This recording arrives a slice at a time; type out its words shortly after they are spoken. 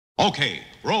Okay,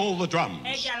 roll the drums.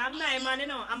 Hey, girl, I'm not man, you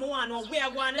know. I'm one. We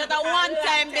are going. That's a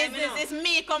one-time business. It's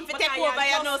me come to take over,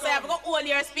 you know. So I have to hold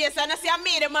your space. And I say, I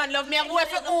made a man love me. I'm going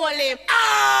to hold him.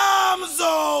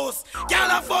 Armzos! Girl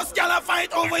a fuss, girl a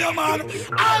fight over your man.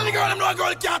 All the girl, them know a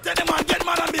girl can't take the man. Get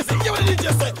mad and busy. You what the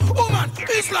DJ say? Oh man,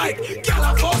 it's like girl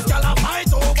a fuss, girl a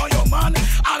fight over your man.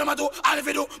 All them a do, all if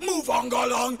you do, move on, go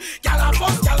long. Girl a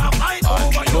fuss, girl a fight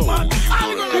over your man. All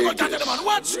the girl, can't take the man.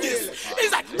 Watch this.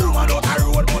 It's like woman out the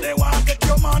road, but they want to take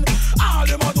your man. All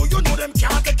them a do, you know them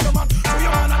can't take your man. So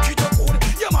your man a treat you good,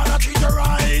 your man a treat you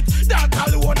right. That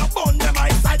alone a bun them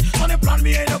eyesight. So they plan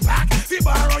me in the back, we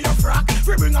borrow your frack.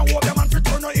 We bring a walk them and we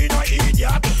turn you in a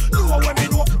idiot. Know what we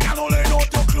know, can only know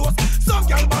too close. Some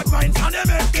girl bad minds and they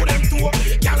make to them too.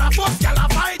 Girl a fuss, girl a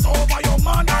fight over your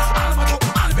man.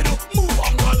 All we do, move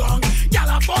on, go along. Girl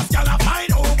a fuss, girl a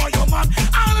fight over your man.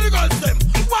 All of the girls them,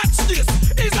 watch this.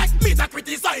 It's like me that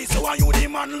criticize you and you the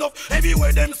man love.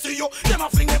 Everywhere them see you, them a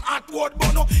fling them outward,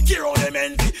 but no care how them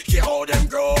envy, care how them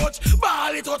grudge.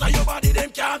 Ball it out of your body, them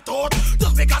can't touch.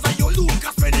 Just because of you lose,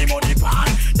 cause spend the money pan.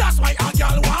 That's why a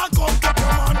girl want come to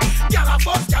your man. Girl a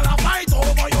fuss, girl a fight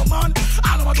over your man.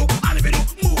 All I do, and if you do,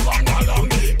 move on, go along.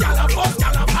 Girl a fuss,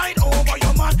 girl a fight over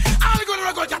your man. All the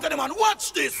girl go chat to the man,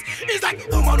 watch this. It's like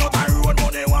woman out the road,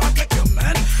 but they want to take your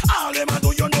man. All them a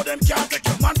do, you know them can't take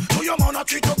your man. So your man a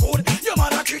treat you good, your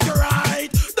man a treat you right.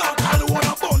 Don't all the one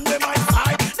a bun them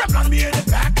outside. They plan me in the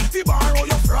back, we borrow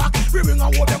your frock. We bring a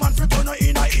walk them and we turn you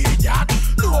in a idiot.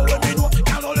 Know what we know,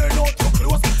 can only know too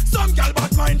close. Some girl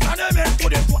bad minds and they make to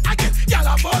them to again. Girl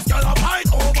a fuss, girl a fight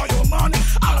over your man.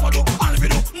 All I do, all we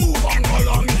do, move on, go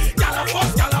along. Girl a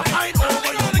fuss, girl a fight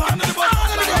over your man.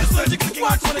 All the girls say,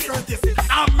 watch the Curtis.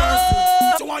 Have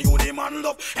mercy. So when you the man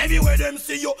love, everywhere them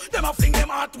see you, them a fling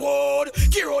them outward.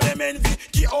 Care how them envy,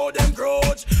 care how them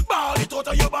grudge. Ball it out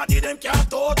of your body, them can't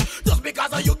touch. Just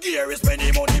because of your gear is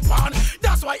spending money pan.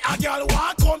 That's why a girl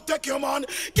want come take your man.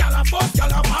 Girl a fuss,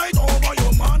 girl a fight over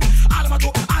your man. All I do,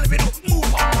 all we do,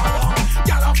 move on, go along.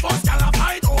 Girl a fuss, girl a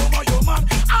fight over your man.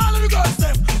 All of the girls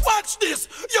them, watch this.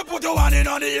 You put your hand in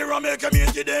on the ear and make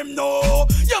them know.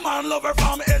 Your man love her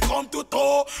from head come to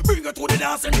toe. Bring her to the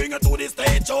dance and bring her to the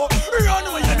stage show.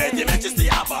 Run when you make you see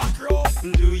a back row.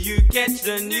 Do you catch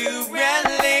the new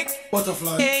relic?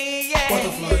 Butterfly, hey, yeah.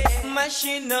 Butterfly.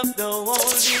 Mashing up the whole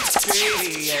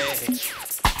district, yeah.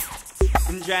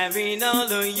 Driving all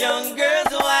the young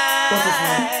girls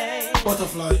wild.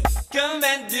 Butterfly. Come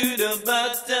and do the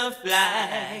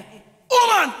butterfly.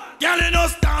 Woman, girl in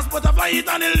us dance butterfly it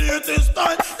on the latest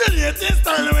style. The latest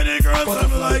style when the girls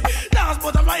them like. Dance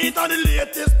butterfly it on the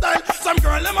latest style. Some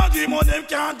girl them a dream on them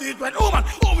can't do it right. Woman,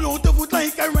 out the foot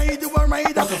like a ride, you a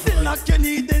rider. Then knock your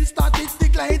knee, then start it the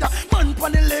glider. Man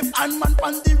pon the left and man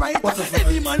pon the right.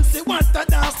 Every man say what a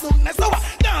dance look nice. So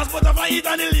dance butterfly it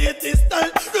on the latest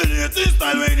style. The latest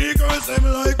style when the girls them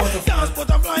like. Dance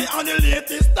butterfly on the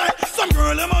latest style. Some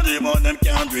girl them a dream on them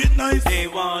can't do it nice. They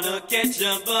wanna catch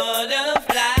a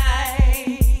butterfly.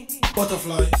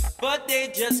 Butterfly. But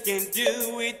they just can't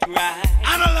do it right.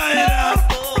 I'm a liar.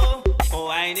 Oh,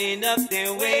 winding up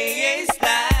their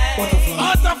waistline.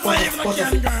 Butterfly even a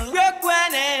can girl. Rock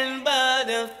one and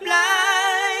butterfly.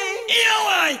 Yeah,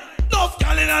 why? No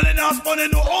scaling on the dance, but they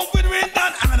no outfit with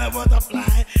that. I'm a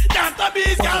butterfly. That's a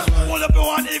big girl. Pull up your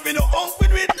one if you no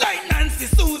outfit with. Like Nancy,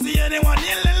 Susie, anyone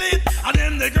in Lilith. And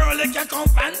then the girl they can come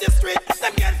from the street.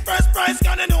 Them get first prize,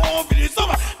 can they know outfit is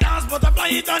over. Dance butterfly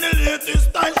it on the latest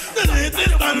style. The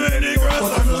latest style when the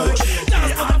girls are like.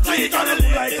 Dance butterfly it on the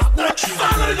latest style.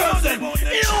 All the girls say,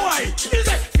 you know why? You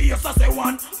say, fierce as a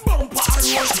one, bumper and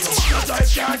roll. Your drive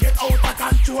can't get out of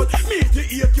control. Me to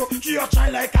eat you, you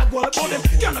shine like a gold. But them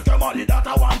cannot come out, that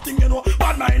a one thing you know.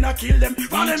 Bad mind a kill them.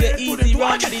 And them head to the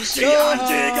door. T and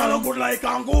J gal good like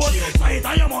a gold. Fight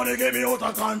and your money get me out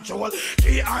of control.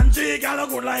 T and J gal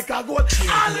good like a gold.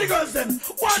 All the girls them,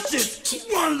 watch it.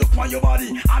 One look on your body,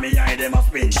 and me eye them a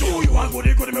spin. Do you want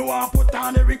good, me want put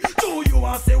on the ring. Do you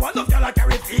want say one love gal a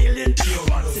carry feeling.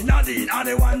 Once in a dean, and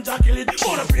they want Jacqueline.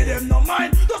 Wanna pay them no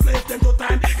mind, just leave them to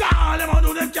time. Cause all them a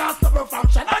do them can't stop a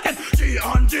function again. T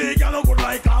and J gal good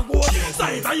like a gold.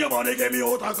 Sight and your body get me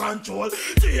out of control.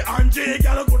 T and J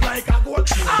gal good like a gold.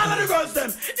 All of the girls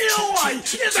them, you know why?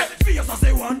 Is that fierce as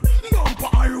a one, bumper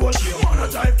and roll. Wanna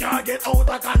drive can't get out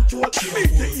of control. Me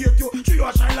to eat you,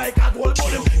 you shine like a gold.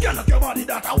 But them cannot your body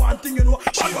that a one thing you know.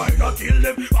 But why not kill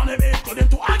them, and them hate to them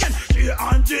to again.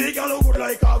 G&G, girl, look good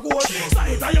like a gold.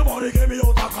 Sight of your body get me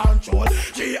out of control.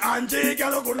 G&G, girl,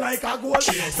 look good like a gold.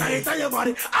 Sight of your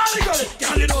body, all the girls,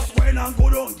 girl, you just went and go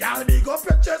down, girl, big up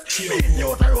your chest. Meet you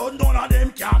out the road, none of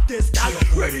them can't test, girl.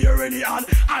 Ready, you ready, and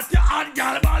at your hand,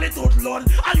 girl, ball it out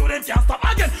loud, and you them can't stop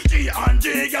again.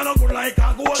 G&G, girl, look good like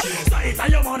a gold. Sight of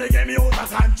your body get me out of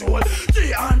control.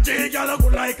 G&G, girl, look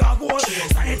good like a gold.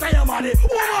 Sight of your body,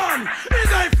 woman,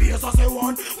 is I face as I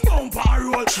want, bumper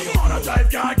roll. On a drive,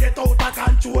 can't get out of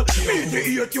control. Me to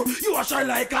hate you, you a shine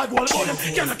like a gold. But them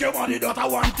can't make your body, that a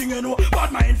one thing you know.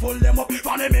 But mindful them up,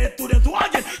 from them head to them to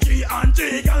again.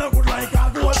 G&G, girl, look good like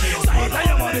a gold. Sight of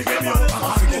your body get me out of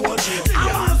control. G&G,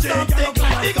 girl, look good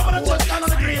like a gold.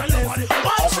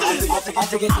 Watch this.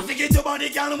 I forget your body,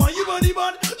 girl, want you body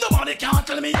bad. Nobody can't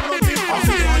tell me you don't feel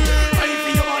confident. I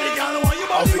feel your body, girl, want you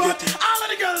body bad. All of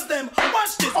the girls them,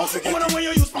 watch this. When you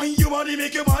use spine, your body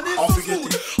make your body so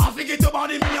smooth. I forget your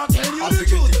body, me I tell you the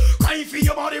truth. Crying for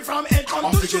your body from head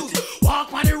come to shoot.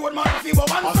 Walk on the road, man, if you go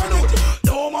one salute.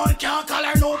 No man can't call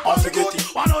her no good.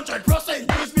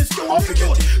 100% use me scoot.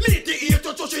 Meet the ear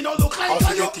to touch, you don't look like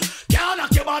a nut. Can't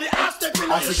knock your body, I step in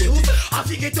your shoes. I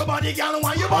forget your body, girl,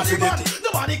 want your body bad.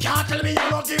 Nobody can't tell me you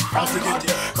don't give from God.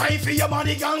 Crying for your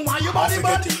body, girl, want your body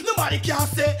bad. Nobody can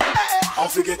say,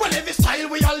 hey, well, every style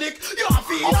where you lick, you have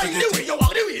feel like the way you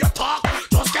walk, the way you talk.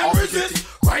 Just can't resist.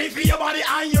 Crying for your body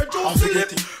and your juicy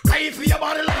lip. Crying for your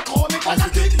body like comic and a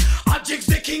kick. A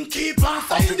Jigsy King keep on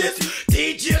saying this.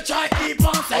 DJ try keep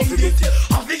on saying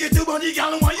this. I forget your body,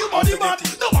 girl, want your body bad.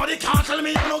 Nobody can't tell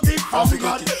me you don't give from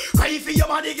God. Crying for your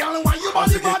body, girl, want your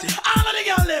body bad. All of the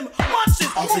girl them, watch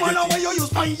this. Woman, now when you use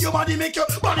spine, your body make your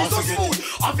body so smooth.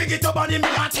 I forget your body, me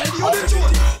I tell you the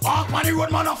truth. Walk on the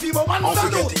road, man, I feel one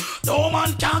salute. No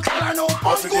man can't call her no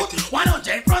post good.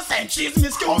 100% she's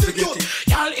Miss Cute.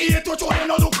 Girl, here to show them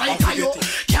no look like a you.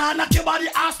 Can't knock your body,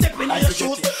 I step in your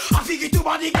shoes. I forget your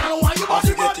body, girl, want your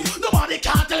body bad. Nobody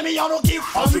can't tell me you don't give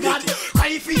from God.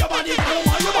 Cry for your body, girl,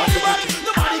 want your body bad.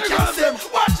 Nobody can say,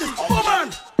 watch this,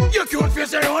 woman. You cute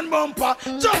face your own bumper.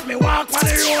 Just me walk on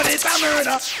the road, it's a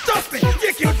murder. Just me,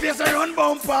 you cute face your own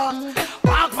bumper.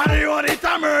 Walk on the road, it's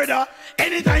a murder.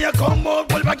 Anytime you come out,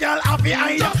 pull back, girl, happy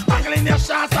behind you. Muggling your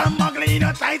shots and muggling in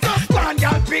your tights. Go on,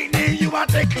 girl, picnic, you a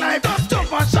take life.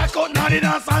 Jump and shock out, now the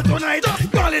dance on tonight.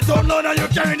 Call it out loud and you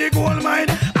carry the gold mine.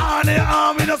 On the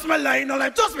arm, it don't smell like no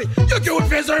life. Just me, you cute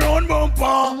face your own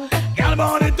bumper. Girl,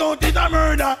 born it out, it's a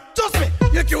murder. Just me,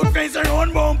 you cute face your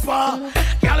own bumper.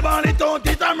 Girl, born it out,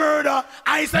 it's a murder.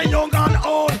 I say young and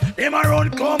old, them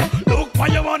around come. Look for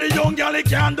you want the young girl, it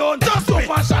can't done. Just up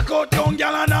and shock out, young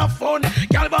girl and have fun.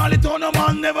 Girl, born it out, no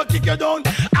man never kick you down.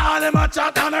 All them a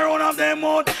chat and around of them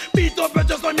out. Beat up you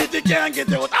just so me they can't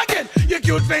get out. Again, you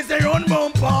cute face your own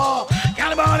bumper.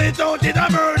 Girl, born it out, it's a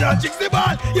murder. Chicks the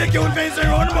ball, you cute face your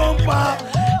own bumper.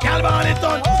 Girl, born it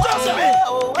out, just me.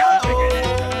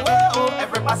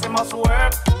 Every passy must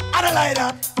work. I don't like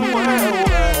that.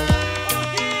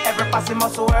 Every passy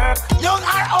must work. Young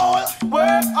or old,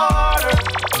 Work harder.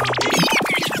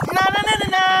 Na na na na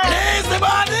na. lazy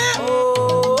body.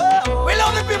 We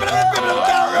love the people that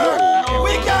can't work.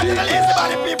 We can't do the lazy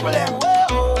body people them.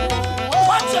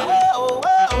 Watch out.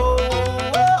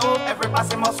 Every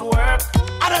passy must work.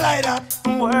 I don't like that.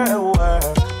 Work.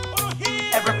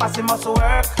 Every passy must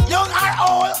work. Young or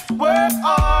old, Work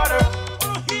harder.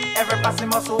 Every passy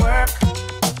must work.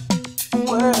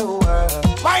 Work.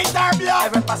 white or black.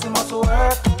 Every passy must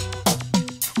work.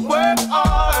 Work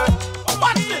hard.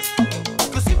 Watch this.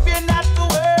 Cause if you're not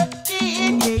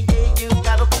working, you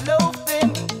gotta be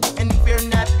loafing. And if you're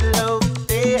not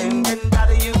loafing, then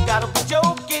brother, you gotta be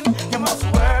joking. You must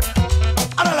work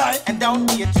I don't like. and don't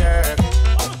be a jerk.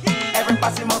 Every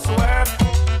passy must work.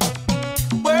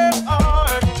 Work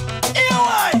hard.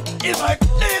 EY, it's like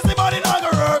lazy body not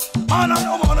gonna work. Man and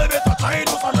woman, they better try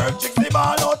do some work. Chicks the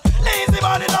ball out. Lazy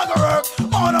body not gonna work.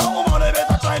 Man and woman, they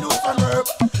better try do some work.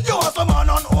 You want some man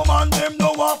and woman, them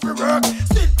no want for work.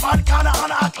 Sit man corner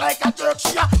and act like a jerk.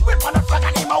 She a whip on the flag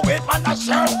and him a wait on the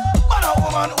shirt. Man and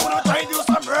woman who don't try do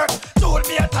some work. Told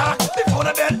me a talk before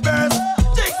the bed burst.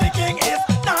 Jigsy King is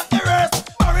not the rest.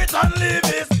 Barrington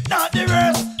Levy is not the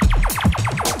rest.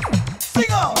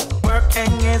 Sing on.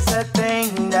 Working is a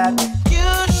thing that you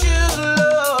should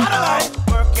love. I don't like.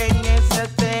 Working is a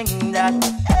thing that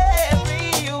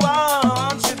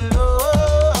everyone should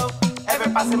love.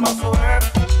 Every passy must work.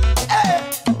 Hey,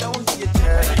 don't be a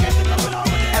jerk.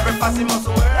 Every passy must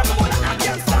work.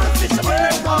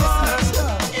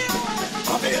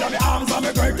 I feel on my arms and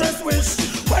my greatest wish.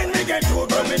 When we get to a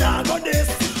girl, we not got this.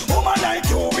 Woman like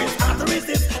you is hard to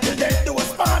resist. The death do a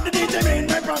spot, the DJ made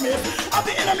my promise. I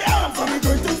feel on my arms and my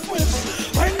greatest wish.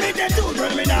 When we get to a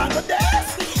girl, we not got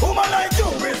this. Woman like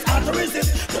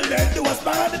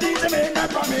man, the DJ make that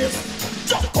promise.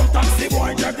 Just come taxi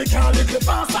boy, drive the car little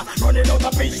faster. Running out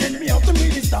of patience, me have to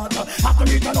meet the starter. After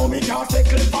me, I know me can't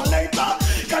take it for later.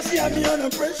 Cause she had me under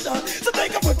pressure. So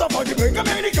take a foot off of the brake, I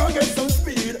make the car get some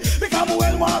speed. Because I'm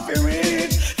well want to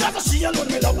reach. Cause she alone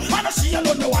me love, and she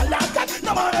alone me want like that.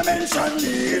 No matter mention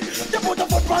need. You put a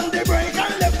foot on the brake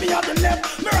and left me at the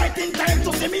left. Me right in time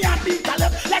to see me at the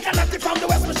left. Like a native from the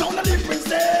west, me show the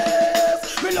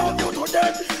princess. Me love you to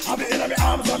death. I'll be in my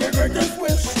arms on my greatest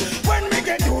wish. When me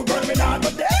get you, girl, me not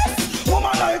but this.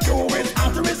 Woman like you is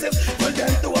hard to resist. Well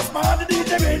then to a smart, the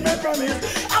DJ made me promise.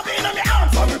 I'll be in my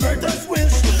arms on my greatest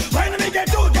wish. When me get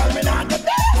you, girl, me not but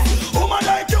this. Woman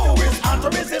like you is hard to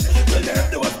resist. Well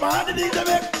then to a smart, the DJ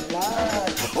made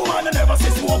woman, I never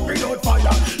see smoke without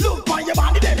fire. Look on your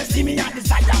body, then you see me at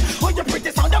desire. Oh, you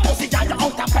pretty sound, the music, you're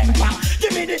out of temper.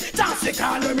 Give me the chance to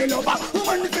call me lover.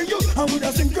 Woman, for you, I would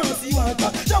have some grassy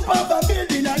water. Jump off a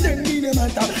building and then me the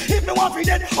matter. If me want for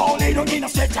dead, all they don't need a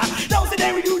stretcher. Now see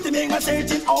them with you to make my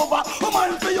searching over.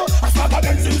 Woman, for you, I start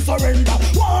against in surrender.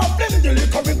 One flame the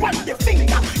liquor with one the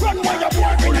finger. Run while you're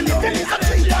walking and the feelings are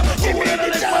traitor. Give me the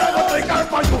chance to take her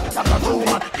for you. That's a true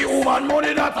man. The woman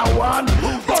money that I want.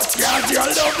 But can't give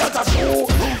her love that I do.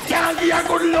 Can't give her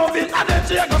good loving and then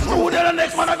she go screw. Then the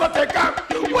next man I go take her.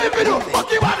 What if you do?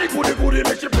 Fuck your body goody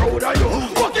make you proud of you.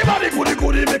 Fuck your body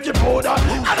goody make you proud of.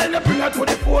 And then you bring her to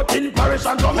the 14th parish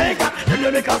and Jamaica. Then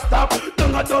you make her stop.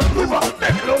 Down a dust river.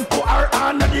 Make love to her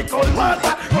and the cold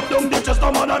water. Come down the chest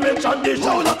of man and mention the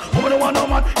shoulder. Woman want a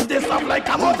man if they stop like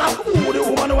a butter. Who the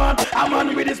woman want? A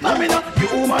man with the stamina. The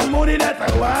woman money that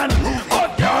I want.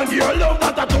 But can't give her love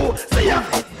that I do. See ya.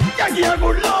 Can't give her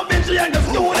good love and she ain't the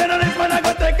student. And this man I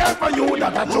go take care for you.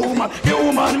 That a true man. The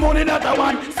woman money that I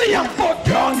want. See ya. But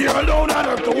can't give her love that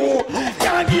I do.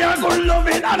 Can't give her good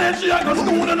loving and then she ain't the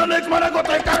student. And the next man I go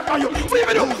take care for you. What if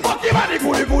you do? Fuck your body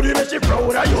goody make she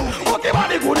proud of you. Fuck your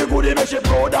body goody make she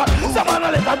proud of. Some man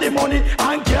a let her the money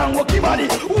and can't walk your body.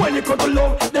 When you cut to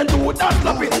love, then do that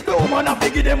sloppy. The woman a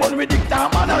figure them on with dictator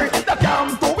manner. That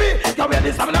can't do it. Cause we are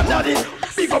the seven of daddy.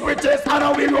 Pick up riches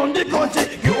and we run the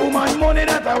country. You woman money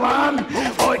that I want.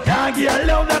 Oh, can't give her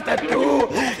love that I do.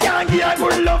 Can't give her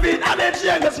good loving and then she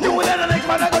ain't the school. And the next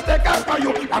man I go take care for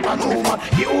you. That's a true man.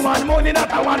 The woman money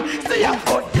that I want. See ya.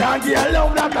 But can't give her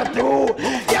love that I do.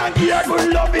 Can't give her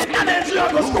good loving and then she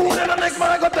ain't the school. And the next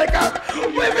man I go take care.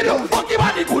 What if you do? Fuck your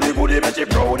body goody make she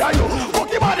proud of you.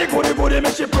 Fuck your body goody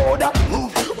make she proud of.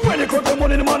 When you come to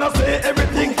money, the man I say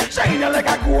everything. Shining like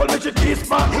a gold, make you keep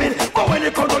sparkling. But when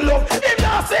you come to love, him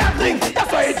not say a thing.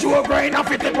 That's why it's your brain, I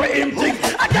fit it with him think.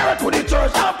 I carry to the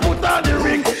church, I put on the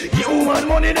ring. Give woman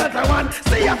money that I want.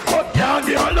 Say a cut, can't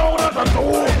give her love that I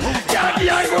do. Can't give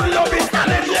her good loving,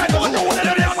 and then she go do. Then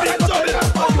the next one I go do.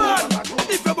 Oh man,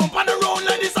 if you bump on the road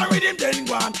like this, I read him then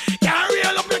go on. Can't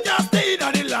reel up, you can't stay in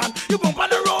the land. You bump on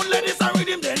the road like this, I read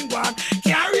him then go on.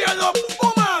 Can't reel up,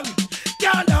 oh man.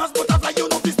 Can't dance, but after you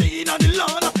know fi stay in the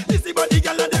land. This is body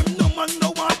girl and them no man no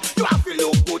one. You have to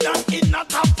look good and in a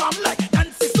top farm like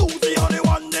Nancy Susie on the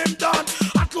one them done.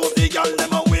 I close the girl them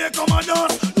away come and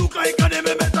dance. Look like a them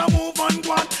better move and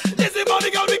go on. This is body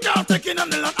girl we can't take in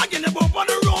on the land. Again they bump on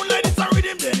the road like this I read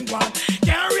him then go on.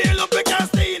 Can't reel up, you can't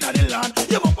stay in the land.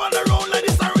 You bump on the road like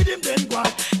this I read him then go on.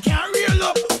 Can't reel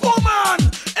up, oh man.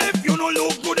 If you no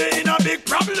look good they in a big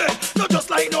problem. Not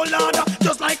just like no ladder,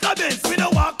 just like a Benz. We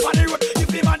no walk on the road.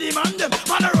 Demand them,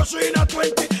 man a rush in a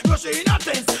 20, rush in a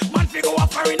 10. Man fi go a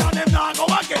foreign and them now go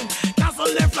again. Cancel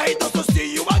them flight just to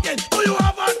see you again. Do you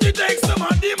have anti-text them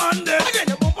and demand them? Again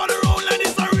you bump on the road like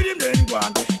this and read him then go on.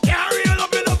 Can't reel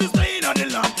up enough to stay in the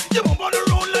land. You bump on the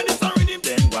road like this and read him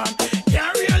then go on.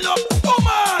 Can't reel up, oh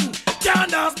man.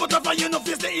 Can't dance but if you know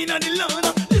fi stay in the land.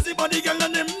 This is body girl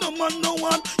and them no man no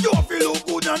one. You feel look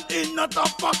good and in a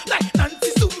top fuck. Like Nancy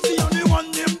Susie and the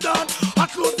one them done. I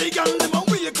close the girl them and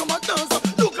we come and dance.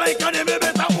 Like a them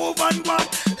better move and go on.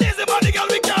 Lazy body girl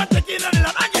we can't take in on the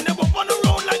land. Again they bump on the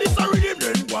road like this I read him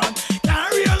then go on.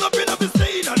 Can't reel up enough to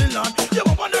stay in on the land. You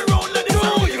bump on the road like this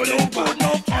I read him then go on. You look good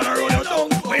enough man around your tongue.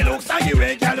 When you look saggy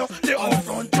way girl the up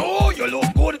front too. You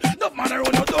look good enough man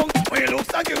around your tongue. When you look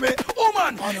saggy way, oh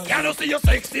man. Can't you see your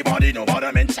sexy body,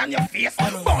 nobody mention your face.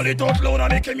 Ball it out loud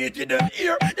and make you meet them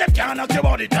ear. Them can't knock your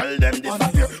body, tell them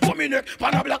disappear. Come in neck,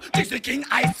 pan a black, Jigsy King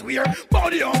I swear.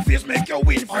 Body on face make you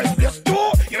win first place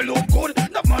too. You look good,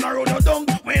 no man around your tongue.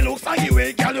 When you look saggy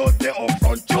way, girl out there up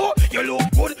front too. You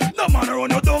look good, no man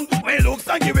around your tongue. When you look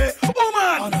saggy way,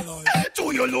 oh man.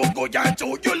 Too you look good, and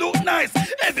too you look nice.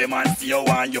 Every man see you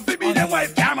want you fi be them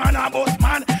wife, cam and a boss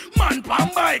man. Man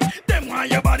pan bike, them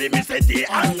want your body. body, me say day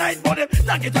and night. But them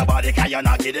not get your body, cause you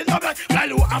not get it. Love like fly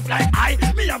low and fly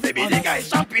high. Me have to be the guy,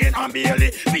 champagne and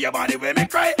Bailey. Be your body when me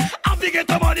cry. I'm to get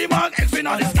the body mark, X-win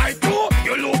on the sky too.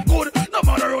 You look good, no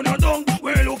man around your dung.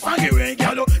 When you look funky, when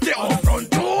you they all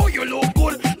front too. You look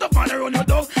good, no man around your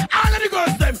dung. All of the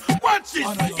girls them, watch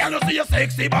this. Can you see your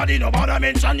sexy body, no bother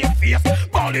mention your face.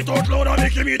 Ball it out loud and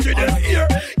make you meet with them ear.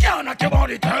 Can't knock your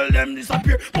body, tell them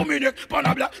disappear. Put me neck,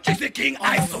 pan black, Jigsy King,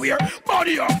 I swear.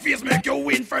 Body or face make you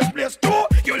win first place too.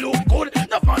 You look good,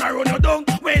 no man around your dung.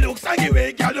 When you look saggy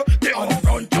way, girl, they all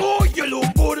front too. You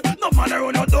look good, no man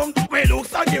around your dung. When you look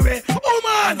saggy way, oh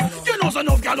man, you know so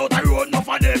enough girl out the road, enough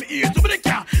of them ears. So they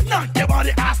can't knock your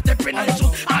body, ass step in and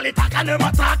shoot. All they talk and them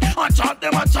attack, and chat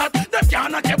them a chat. Them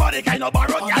can't knock your body, kind of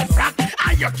borrow girl frack.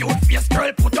 And your cute face,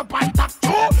 girl, put up on top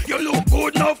too. You look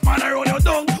good, no man around your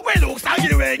dung. When you look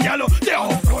saggy way, girl, they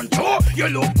all front too. You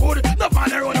look good, no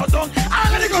man around your dung.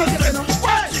 All of the girls say,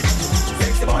 watch it.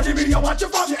 Sexy body, me, I watch you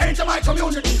from the enter my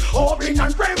community. Hoping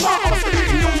and pray for us to be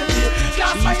in unity.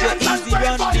 Clap my hands and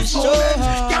pray for this moment.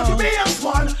 Can't you be as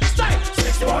one? Style.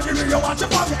 Sexy body, me, I watch you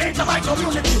from the enter my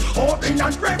community. Hoping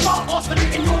and pray for us to be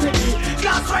in unity.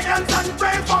 Clap my hands and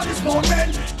pray for this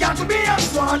moment. Can't you be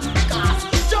as one?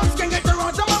 Just can't get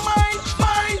around to my mind.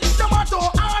 No matter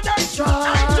how hard I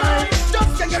try.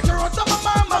 Just can't get around to my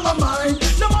mind.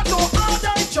 No matter how hard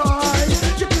I try.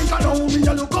 You think I know me,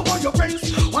 I look up on your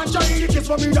friends. One try the kiss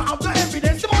for me, don't have the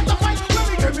evidence. The amount of fight when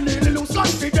we every little lose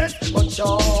confidence. But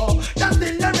sure, that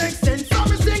still never makes sense. So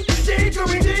me sing,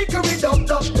 dickory,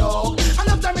 dog. And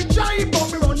after me try, but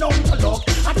me run out the luck.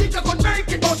 I think I could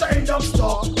make it, but I end up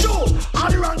stuck. True, all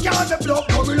the wrong can't be blocked.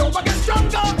 Now we love again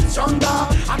stronger.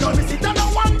 I know me sit and I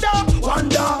wonder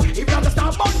if you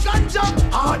understand about ganja,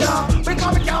 harder,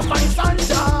 because we can't find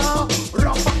Santa.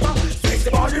 Sexy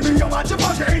body, me, I watch you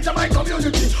for the age of my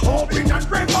community. Hoping and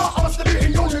pray for us to be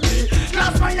in unity.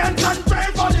 Clasp my hands and pray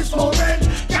for this moment.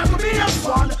 Can't be as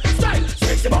one. Style.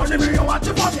 Sexy body, me, I watch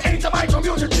you for the age of my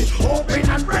community. Hoping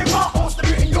and pray for us to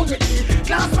be in unity.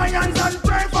 Clasp my hands and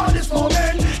pray for this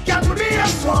moment. Can't be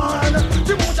as one.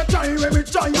 The more I try, when we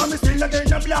try, I'm still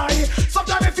again apply.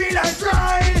 Sometimes I feel like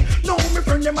cry. No, me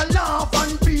friend them a laugh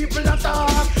and people a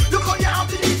talk. Look how you have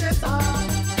to eat this song.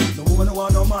 No woman, no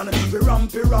one, no man, we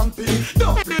rampy.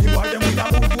 Don't pretty boy, them with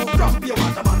a move rampy. You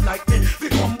want a man like me, we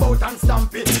come out and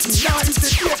stamp it. Now it's the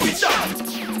take it down.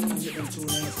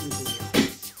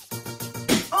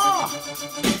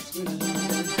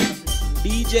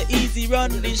 DJ Easy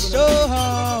run the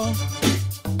show.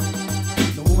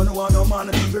 No one, no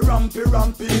man, we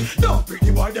rampy. Don't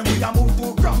pretty boy, them with a move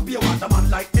too crampy. You want a man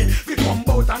like me, we come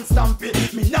out and stamp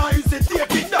it. Me now you say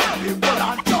take it down, we pull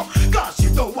and jump. Cause she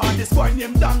don't want this boy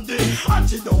named Dandy. And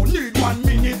she don't need 1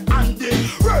 minute handy.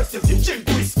 Worse if she drink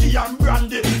whiskey and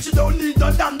brandy. She don't need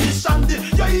no dandy shandy.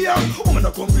 You hear? Woman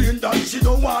a complain that she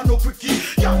don't want no quickie.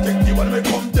 Can't take the one we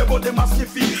come there but them a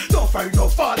sniffy. Don't find no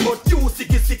fall but you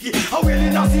sicky. How well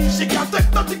in a see she can't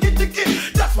take no ticky.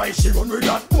 That's why she run with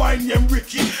that boy named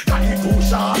Ricky. Can he too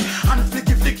sharp and flicky.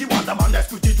 Want a man that's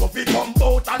pretty tough, he come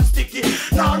out and sticky.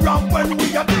 Now ramp when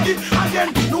we are biggie.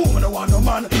 Again, no one, no one, no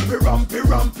man, we rampy.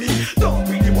 Don't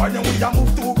be the one we a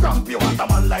move too crampy. Want a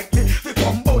man like me, we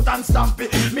come out and stamp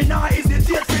it. Me now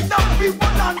hesitate, we don't be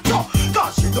one and two.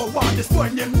 Cause she don't want this boy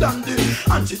named Dandy.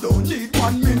 And she don't need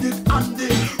 1 minute handy.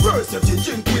 Worse if she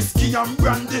drink whiskey and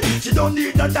brandy. She don't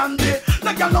need a dandy.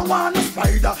 Like I don't want a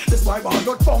spider. This boy ball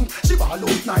got funk, she ball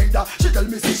out neither. She tell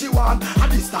me say she want a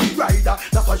distant rider.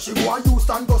 That's why she go and use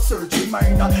and go searching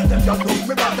minor. Them just look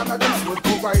me back and I just would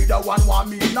provider. One want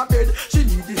me in a bed, she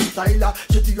need this styler.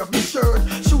 She tear up me shirt,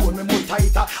 she want me more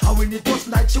tighter. And when it was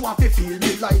night, she want to feel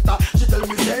me lighter. She tell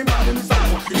me say man, them is a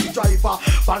fucking driver.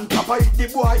 Van Kappa, the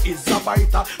boy is a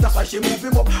biter. That's why she move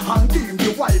him up and give him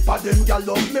the wiper. Them girl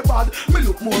love me bad, me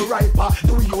look more riper.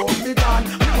 Do you want me down,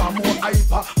 me want more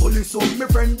hyper. Police on me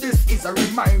friend, this is a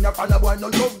reminder. For the boy no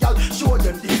love girl, show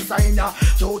them designer.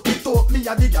 Show it up, me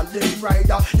a the girl them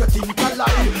rider. You think I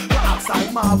lie, you ask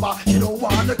I'm mama. She don't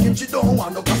want no king, she don't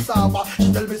want no cassava.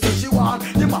 She tell me say she want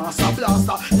the master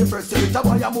blaster. The first little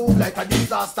boy a move like a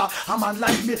disaster. A man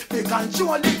like me, they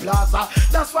control the plaza.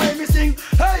 That's why me sing,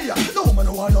 hey, no man,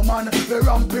 no one, no man, we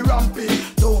rampy.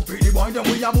 Don't pretty boy, then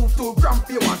we a move too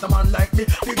crampy. Want a man like me,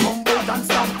 we come out and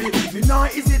stampy. Me now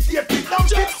hesitate, we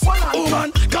dumpy. Oh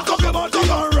man, cock up your body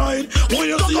alright. When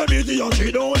you see a beauty and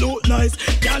she don't look nice,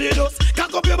 can you just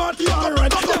cock up your body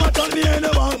alright? Never tell me in the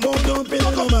bank, but don't pay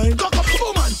no mind. Cock up,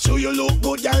 oh man, chew you look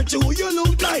good, girl, chew you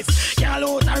look nice.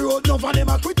 Girl out the road, none of them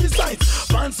a criticize.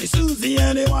 Fancy Susie,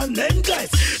 anyone them guys.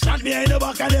 Shot me in the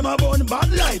back and them a burn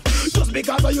bad light. Just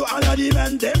because of you all of the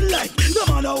men them like.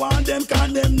 No man no want them,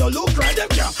 can them no look right, them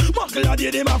care. Man Muckle a day,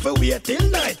 them have to wait till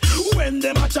night. When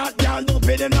them a chat, y'all don't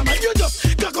pay them no mind. You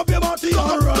just cock up your body,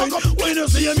 alright. When you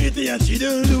see a meeting and she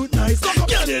don't look nice,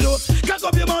 yeah, they do. Cock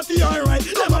up your body, alright.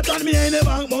 Never tell me in the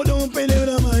bank, but don't pay them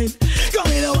no mind.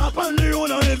 Come in up on the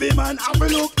road, and every man have a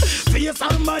look. Face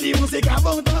somebody who say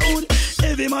about the hood.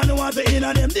 Every man want to in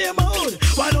on them, they my hood.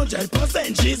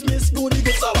 100% she's Miss Goody.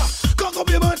 So cock up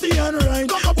your body and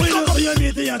right. When you see a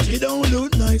meeting and she don't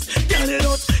look nice, yeah, they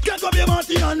do. Cock up your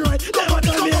body and right. Never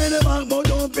tell me in the bank, but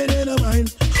don't pay them no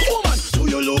mind. Woman, do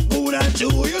you look good and do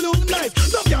you look nice?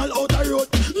 No girl out the road,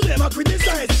 them a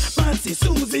criticize. Fancy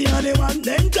Susie and they want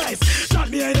them guys.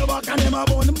 Shot behind the back and them a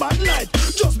bun bad light.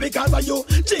 Just because of you,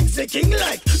 Jigsy King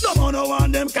like. No man no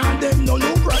want them, can't them no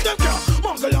look right. Them can't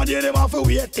muggle and they them have to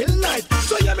wait till night.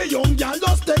 So yeah, me young girl,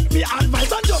 just take me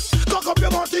advice and just cock up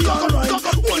your body and right.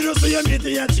 When you see a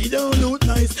meeting and she don't look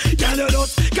nice, girl, you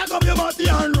just cock up your body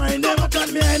and right. Never tell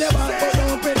me I never, but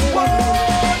don't pay the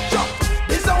money.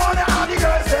 This the one that all the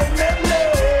girls say medley.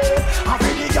 I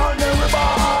feel the girl never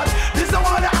bad. This the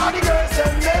one that all the girls say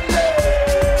medley.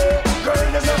 Girl,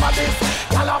 remember this.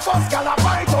 Girl a fuss, girl a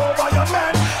fight over your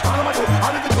man. All of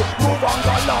you do, move on,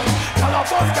 go along. Girl a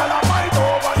fuss, girl a fight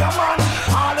over your man.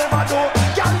 All of you do,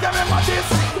 girl remember this.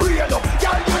 Real up,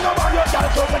 girl you know about your girl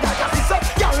clothes like a sister.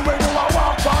 Girl when you a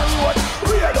walk on road.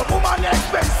 Real up, woman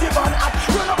expensive and hot.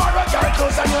 You know about your girl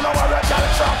clothes and you know about your girl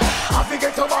shop. I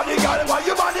forget your body, girl, why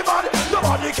you body bad?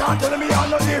 Nobody can tell me I'm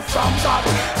no different from that.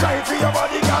 Cry for your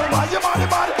body, girl, why you body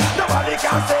bad? Nobody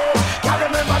can say, girl,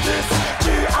 remember this. G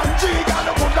and G, girl,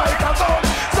 you good like a gun.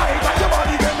 Sight of your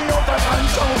body, get me out of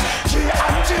control. G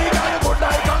and G, girl, you good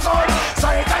like a gun.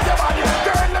 Sight of your body,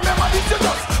 girl, remember this. You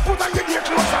just put on your dear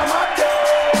clothes, I'm at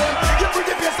them. You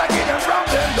pretty face, I get them from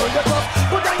them. Don't you just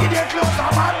put on your dear clothes,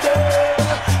 I'm at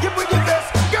them. You pretty face,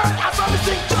 girl, I saw me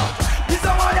sing jump. This is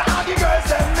one of all the girls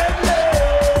them medley.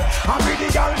 I pretty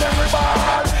girl never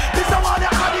bad. This is one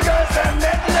of all the girls them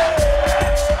medley.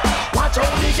 Watch how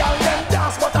the girl them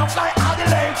dance butterfly all the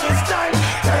latest style.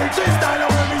 Latest style,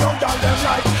 and when the young girl them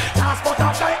like dance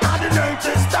butterfly all the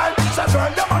latest style. So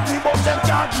girl them and people them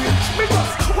can't do it. Me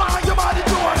just want your body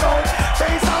to a down.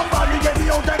 Say somebody get me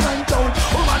out the control.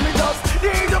 Woman me just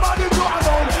need your body to a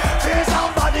down. Say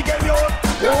somebody get me out.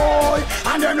 Boy,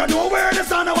 and them don't know where the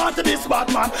sun I want to this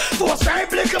bad man. So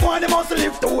stripe like a boy, they must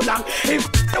live too long. If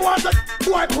they want to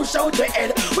boy push out the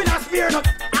head, we not fear not,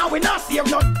 and we not save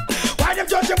not. Why them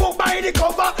judge a book by the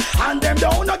cover? And them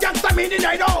don't know gangsta meaning,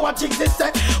 I know what Jigsy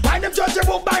said. Why them judge a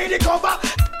book by the cover?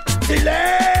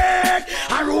 Select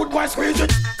and rude boy squeeze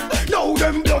it. Now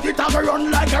them blood it have a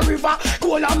run like a river.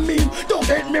 Cool and mean, don't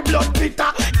get me blood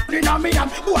bitter. In a me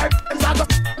and boy friends I go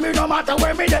me no matter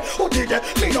where me there. Who did it?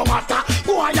 Me no matter.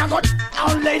 Boy I got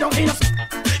and lay down in a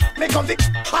me come the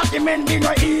argument me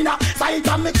no in a sight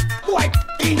of me. Boy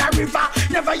in a river.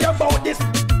 Never hear about this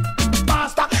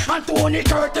master and Tony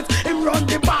Curts. Him run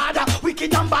the border.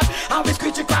 Wicked and bad. And we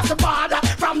screech across the border.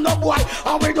 From no boy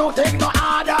and we don't take no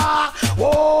order.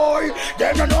 Boy,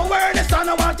 them don't know where the sun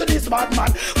I want to this bad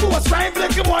man. Force stripe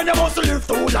like a boy, they must live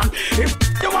too long. If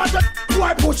you want to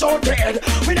boy push out the head,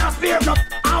 we not spare not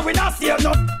and we not save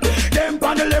not. Them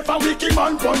on the left and wicked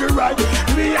man on the right.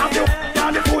 We have the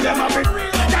and the fool them have it.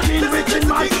 That means wicked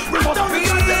man. We must be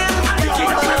wicked and we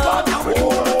bad.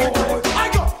 Oh, I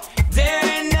go. There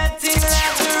ain't nothing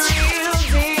like the real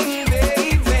thing,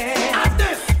 baby. At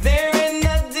this, There ain't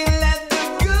nothing like the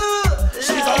good.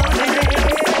 she's a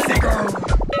sexy girl.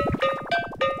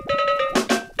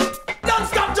 Don't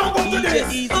stop, jump up to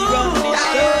this. Easy run this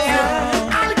show.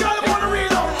 All the girls wanna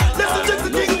reload. Listen, Jigsy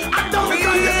King, I don't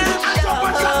know this. I jump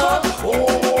and shut up.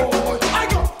 Oh, I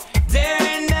go. There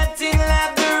ain't nothing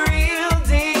like the real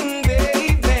thing,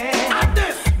 baby. At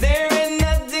this, There ain't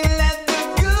nothing like the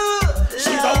good.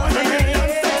 she's a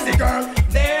sexy girl.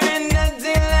 There ain't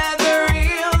nothing like the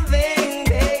real thing,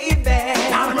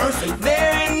 baby. Lord of mercy.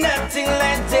 There ain't nothing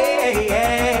like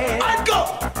that. I go.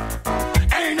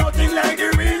 Ain't nothing like the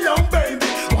real love, baby.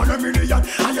 1 million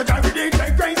and you drive it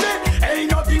like crazy.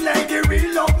 Ain't nothing like the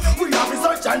real love. We have to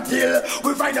search until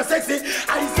we find a sexy.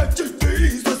 I said to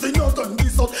these, but see not on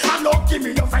this out. I'm not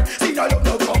giving no fight. See no love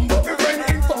no combo. My friend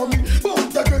ain't for me. Boom,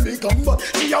 the girl me come but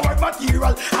she a work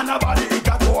material and her body it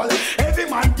a goal. Every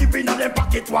man giving on them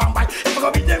pocket one bite. If I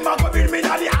go beat them, I go beat me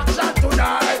now the action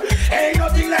tonight. Ain't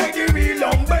nothing like the real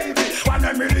love, baby.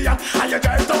 1 million and you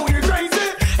drive down the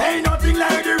crazy. Ain't nothing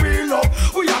like the real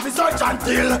love. We have to search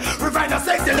until we find a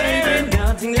sexy There lady. ain't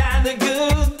nothing like the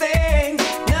good thing.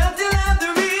 Nothing like the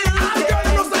real I'm thing.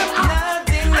 gonna know them.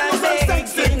 Nothing I know like them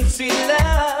sexy. making sweet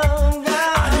love.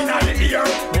 And in the ear.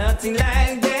 Nothing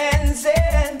like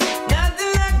dancing.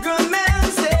 Nothing like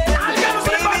romancing. I'm gonna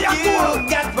say by your Baby, fool. you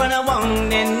got what I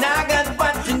want and I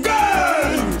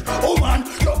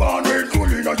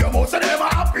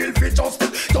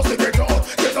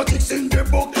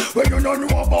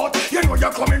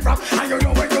you're coming from, and you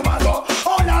know where you must go.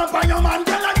 Hold on for your man,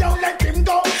 girl, and don't let him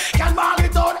go. Can ball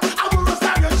it out, I will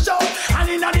start your show. And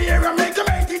in the area, make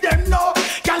it them know.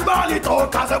 Can ball it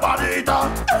out, cause the body it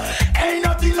up. Ain't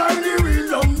nothing like the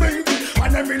real love, baby.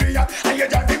 1 million, and you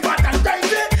just be bad and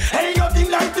crazy. Ain't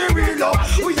nothing like the real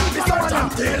love. We have to search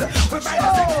until we find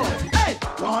a hey,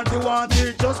 want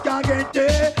it, just can't get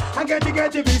it. And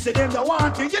get it, me say them don't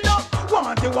want it, you know.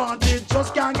 Want it,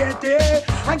 just can't get it.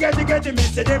 And get it, me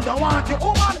say them don't want it.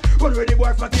 Oh man, run with the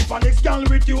boy for keep on next girl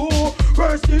with you.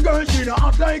 First the girl, she don't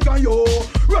act like a you.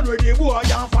 Run with the boy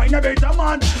and find a better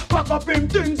man. Pack up him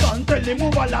things and tell him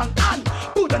move along. And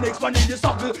put the next man in the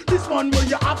circle. This man where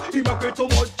you have, him a create so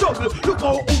much trouble. Look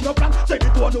how no plan, say the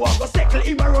one who have a circle.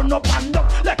 Him a run up and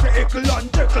up like a eckle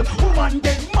and jekyll. Woman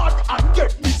get mad and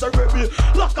get miserable.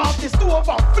 Lock off the stove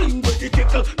and fling with the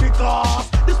tickle. Because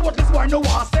this what this one no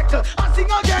one settle. And sing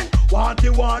again. Want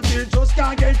it, just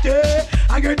can't get it.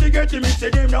 I get it, me say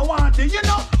them no want it, you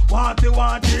know. Want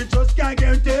it, just can't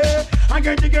get it. I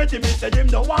get it, me say them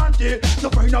no want it. No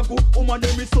find a good woman,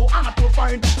 them is so hard to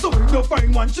find. So if you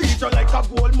find one, treat her like a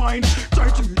gold mine. Try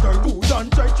treat her good and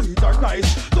try treat her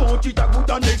nice. Don't treat her good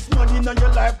and next man in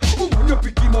your life. Woman, you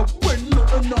pick him up when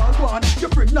nothing not one. Your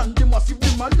pregnant, they massive,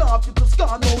 they might laugh you to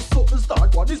scar. No something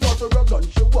start one, it's not a gun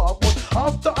she walk. But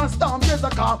after a storm, there's a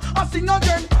calm. I sing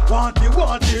again. Want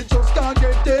it, just can't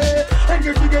get it. And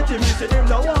get it, me say them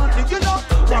no want it, you know.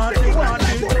 Want it,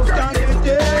 just can't get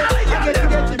it. And get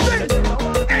it, me say them no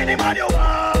want it. Any man you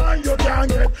want, you can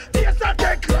get. This a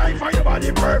take life for your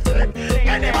body perfect.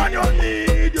 Any man you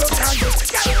need, you can get.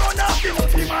 Can you run off the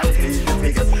multi man easy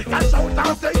figures? Can shout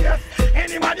and say yes.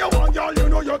 Any man you want, girl, you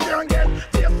know you can get.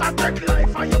 This a take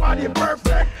life for your body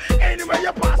perfect. Anywhere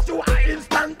you pass to an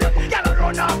instant death. Can you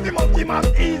run off the multi man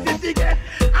easy to get.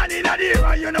 And in a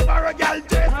era, you know, for a girl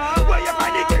dress. Where you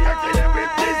find the girl, you kill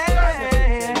with this dress.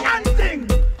 And sing.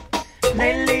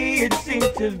 Lately it seems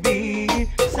to be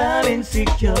some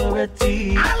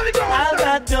insecurity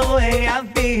about the way I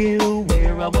feel,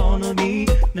 where I wanna be.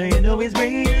 Now you know it's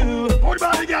bring you.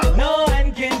 No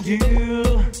one can do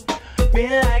me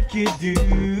like you do.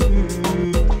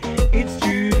 It's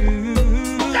true.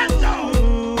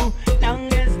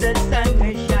 Long as the sun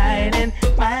is shining,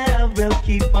 my love will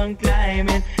keep on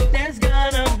climbing. There's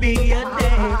gonna be a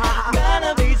day,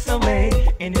 gonna be some way,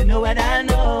 and you know what I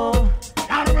know.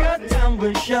 Your time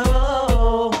will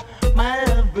show, my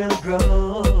love will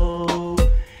grow,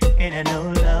 and I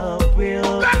know love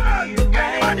will be right.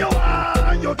 Any man you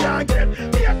want, you can get.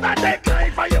 Yes, I take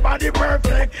life for your body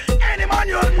perfect. Any man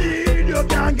you need, you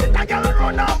can get. I can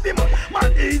run off the man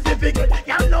easy figure.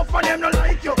 Can't enough for them no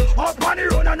like you. Up on the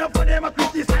road, enough for them a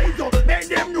criticize you. Make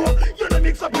them know you don't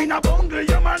mix up in a bungle.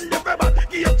 Your man live about,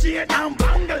 give chain and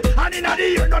bangle. And in the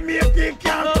ear, no make it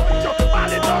can't touch you.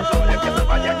 All it out, so if you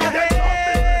suffer, you get it.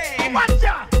 Watch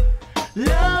ya!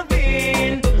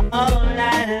 Loving all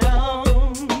night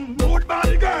long. Good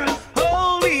body girls.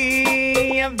 Hold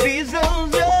me, I feel so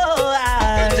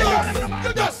high.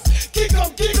 You just kick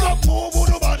up, move on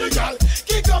nobody, girl.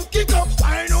 Kick up,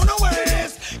 wine on the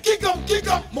waist. Kick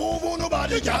up, move on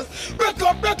nobody, girl. Break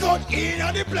out, in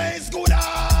the place, good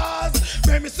ass.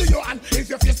 Let me see your hand, if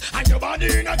your face and your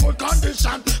body in a good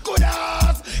condition. Good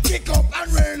ass, kick up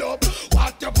and rail up.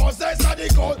 What you possess are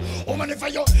the gold. Woman, if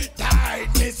you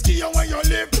tightness, key when you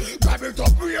live. Grab it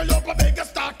up, reel up, and make a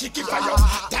start kicking for you.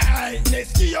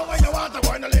 Tightness, key when you want to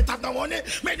go in the let have the money.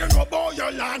 Make you know about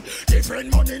your land.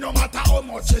 Different money, no matter how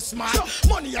much it's smart.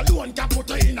 Money alone can put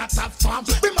you in a top farm.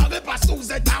 We muggle pass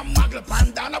Susan and muggle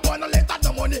pandan. I want to let have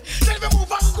the money. Tell me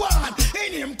move and go on.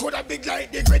 In him could have big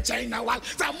like the great China wall.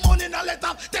 From money in a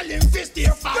letter, tell him fist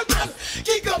your fat.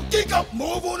 Kick up,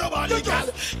 move on nobody, girl.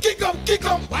 Kick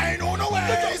up, wine on the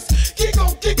waist. Kick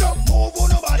up, move on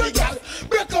nobody, girl.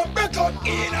 Break out,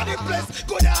 in a the place.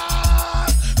 Good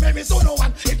ass, make me so no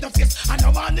one hit the face. And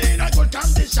no man in a good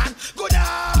condition. Good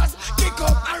ass, kick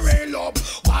up and rail up.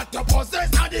 What you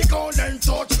possess are the golden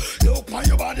touch. Look on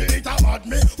your body, it about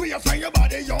me. Where you find your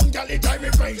body, young girl, it drive me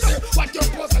crazy. What you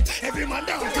possess, every man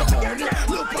down your body.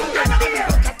 Look on your body,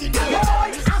 look at it. Boy,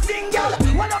 I sing, girl.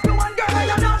 One up to one girl, and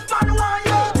you're not fun, why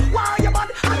you? Why you bad,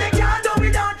 and they can't do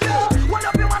without you. One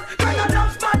up to one girl, and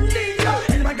not fun, leave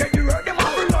you. And I get you hurt, them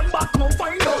have to run back, come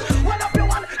find you. One up to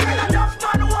one girl, and not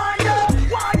fun, why you?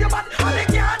 Why you bad, and they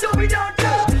can't do without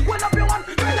you. One up to one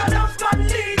girl, and not fun,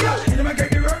 leave you. And I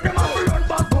get you hurt, them have to run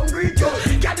back, come greet you.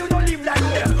 Girl, you don't live like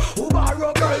them. Who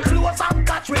borrow girl, close and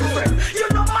catch with friends. You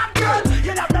know man, girl,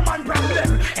 you have the man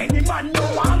problem. Any man know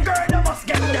one girl, they must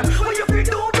get them.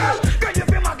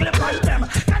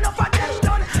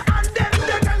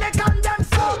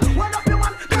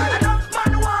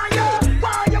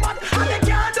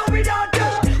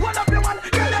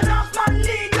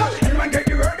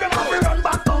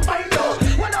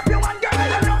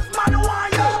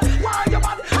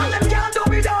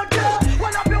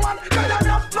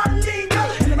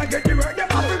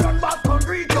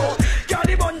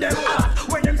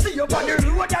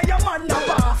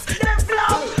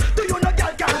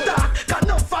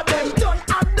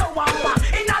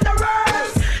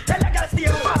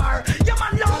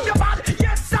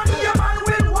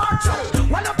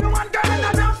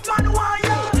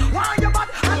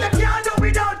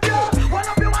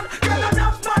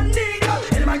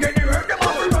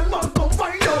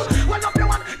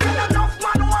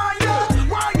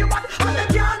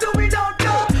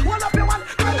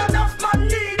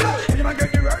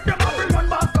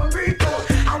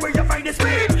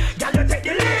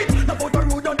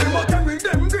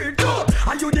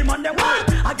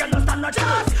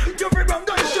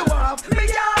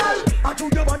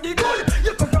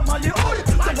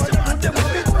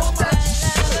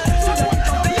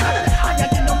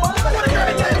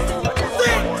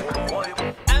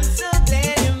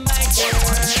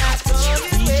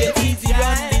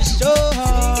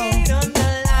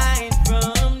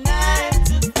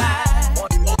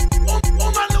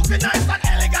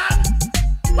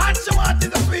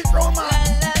 from man.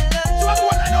 So I go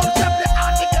and out step the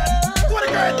art again. What a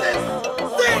great this.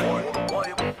 Sing.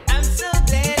 I'm so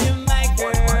glad you're my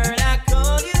girl. I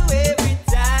call you every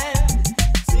time.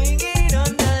 Singing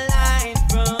on the line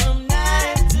from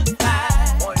 9 to 5.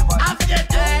 I'm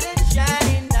getting Bright and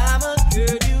shining diamond,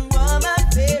 girl, you are my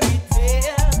fairy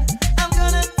tale. I'm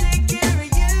gonna take care of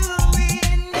you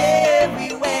in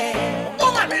everywhere.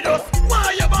 woman me just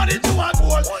want your body to a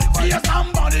goal. Be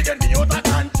somebody get me out of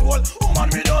control. Woman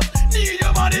me just need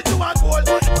your body to a goal.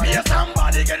 Be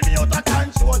somebody get me out of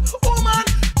control. Woman,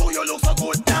 do you look so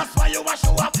good? That's why you a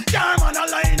show up. Your man a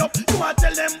line up. You a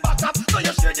tell them back up. No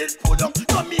you shade it pull down.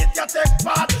 No meet you take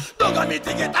part. Don't got me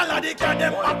to get all of the care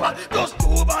them papa. Just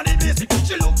two body basic.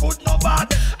 She look good no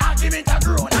bad. Argument a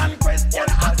grown and question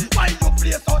ask. Why you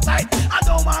play so tight? I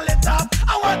don't want let up.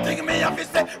 I want thing me have to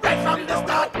say right from the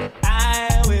start.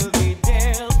 I will be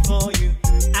there for you.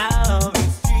 I'll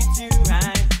always treat you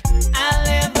right. I'll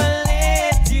never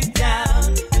let you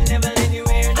down. I'll never let you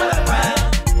wear no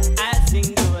crown. I sing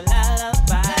you a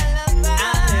lullaby.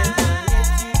 I'll never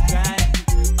let you cry.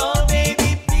 Oh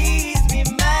baby, please be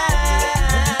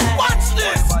mine. Watch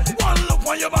this. One look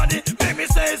on your body, make me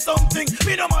say something.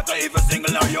 Me no matter if you're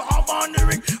single or you have on the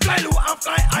ring. Fly low and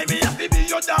fly high, me happy be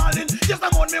your darling. Yes,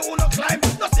 I'm on me wanna climb,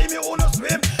 no see me wanna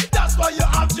swim. That's why you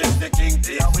have Jigsy King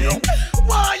teaching.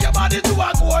 Why your body to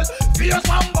a goal? Fear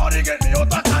somebody get me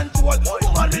out of control.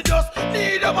 Woman, me just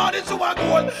need your body to a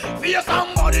goal. Fear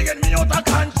somebody get me out of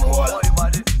control.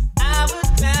 I would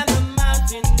climb the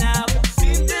mountain. I would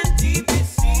swim the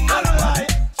deepest sea. I don't lie.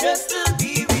 Just to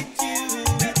be with you.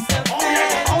 It's a Oh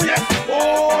yes, oh yes,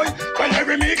 boy. Well,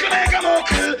 every meekle make a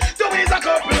muckle. Two is a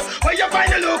couple. Where you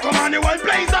find the look, come on, the one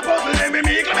plays a puzzle. Every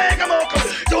meekle make a muckle.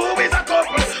 Two is a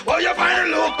couple. Where you find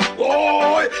the look,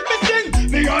 boy. Me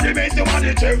sing, me on the bass, you on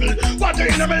the treble. What you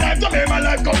in my life to make my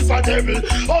life comfortable.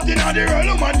 Out in the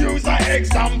world, woman, use an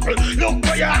example. Look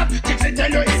where you at, Jigsy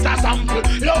tell you it's a sample.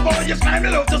 Love how you smile, me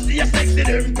love to see a sexy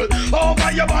dimple.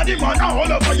 Over your body, man,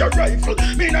 all over your rifle.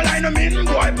 Me no line, no mean,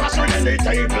 boy, passion in the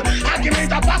table.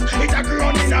 Argument a pass, it a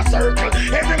grown in a circle.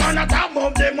 Every man at top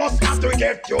of them must have to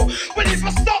get you. Well, if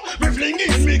I stop, me fling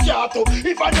in me cattle.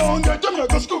 If I don't get them, I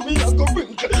go screw me, I go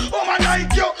wrinkle. Oh, man,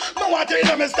 like you, me want to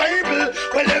them is stable.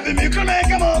 Well, every meekle make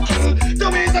a muckle. Two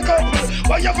is a couple.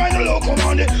 Where you find the local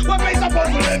money? What place a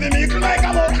puzzle? Every meekle make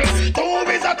a muckle.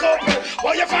 Two is a couple.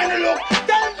 Where you find the look?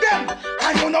 Tell them.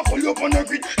 I don't know full up on the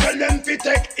grid. Tell them fi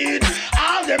take it.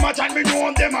 All them a chat me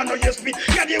know them I know you speed.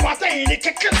 Yeah, the water in the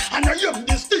kick. I know you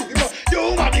the steam.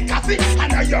 You are the coffee. I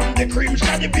know you the cream.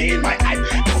 Shall be in my eye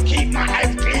to keep my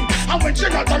eyes clean. And when she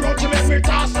not around to make me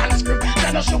toss and scream.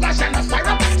 She no sugar, she no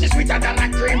syrup. She sweeter than a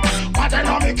cream. But I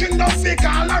know me kingdom fi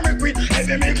call her me queen.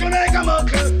 Every meekle make a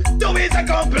muckle. Two is a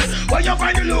couple. Where you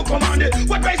find the look command it?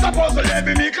 What place a puzzle?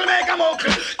 Every meekle make a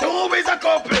muckle. Two is a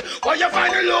couple. Where you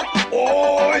find the look?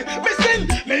 Oh, me sing.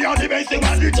 Me on the bass, they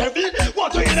want the devil.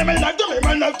 Want to in my life to make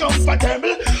my life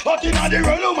comfortable. Out in the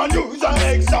world, woman, use an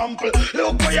example.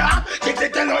 Look where you are, Jigsy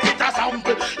tell you it's a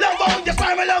sample. Love how you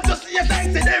smile, me love to see a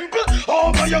sexy dimple.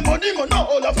 Over your money, man,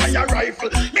 all over your rifle.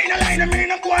 Me no line, me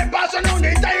no boy passing on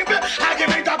the table. I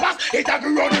give it a pass, it a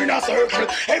run in a circle.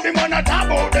 Every man a talk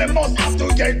about them must have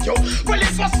to get you. Well,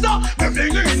 if I stop, me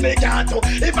fling in me can't.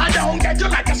 If I don't get you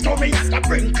like a screw, me at a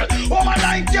brinkle. Oh, man,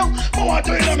 like you, I want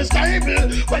to in a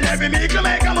stable. Well, every meekle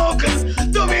make a muckle.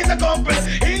 Two is a couple.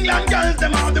 England girls,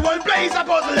 them have the one place a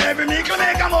puzzle. Every meekle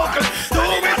make a muckle. Two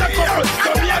is a couple.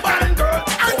 So be a band girl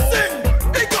and sing.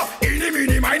 It go in the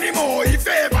mini, miny more. If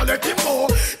ever let him go,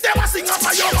 they will sing up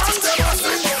for your man. They will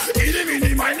sing in the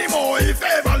mini, miny more. If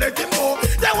ever let him go,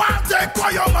 they will take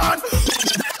for your man.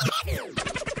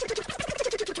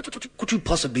 Could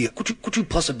you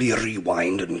possibly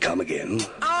rewind and come again?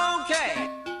 Okay.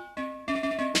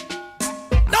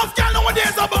 Enough girl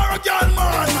nowadays a borrow girl,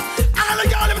 man. All the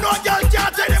girl them know girl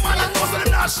can't tell them man, and most of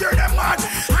them not share them man.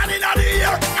 And in the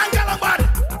ear and girl bad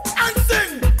and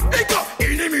sing. It go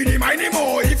in the mini, miny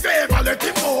more. If you ever let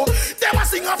him go, they will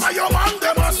sing up for your man.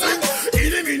 They will sing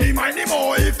in the mini, miny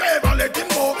more. If you ever let him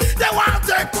go, they will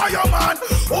take for your man.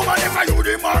 Oh man, if you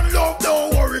the man love,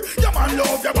 don't worry. Your man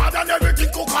love your bad and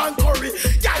everything cook and curry.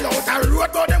 Girl out the road,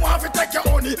 but them want to take your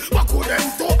honey. What could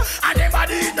them do? And them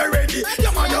body in the ready.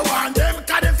 Your man you want them,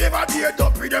 cause them favor be a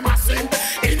dopey. Them a sing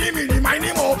in the mini,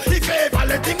 miny more. If you ever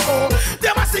let him go,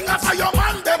 them a sing up.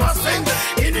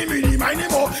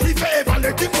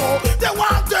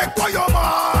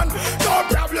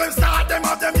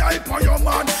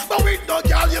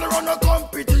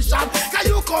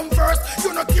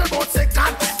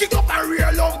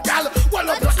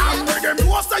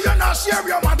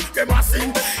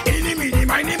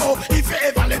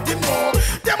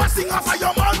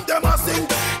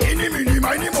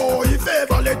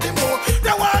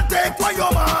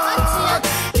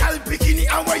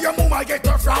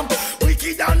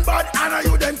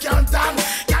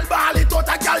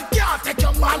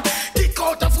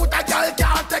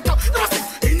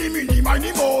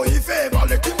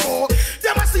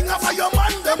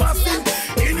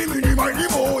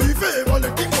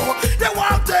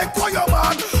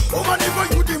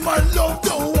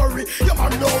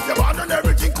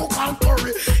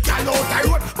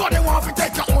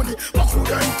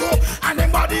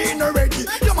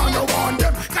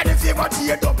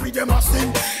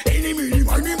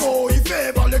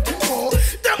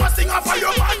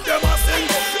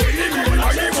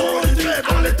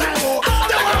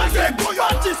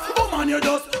 you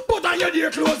just put on your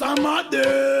dear clothes and mad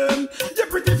them. Your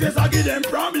pretty face I give them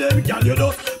problem. Can you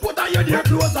just put on your dear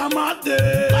clothes and mad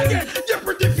them? Again, your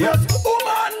pretty face,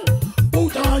 woman.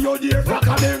 Put on your dear frock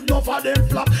and them, enough of them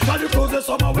flap. Cause the clothes the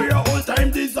summer wear all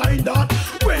time design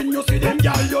that. When you see them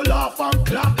gal, you laugh and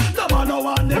clap. No man no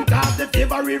want them cause the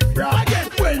favorite rap. Again,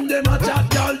 when them a chat,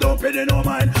 gal don't pay them no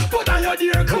mind. Put on your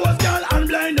dear clothes, gal, and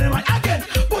blind them. And again,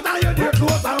 put on your dear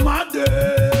clothes and mad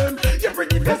them. Your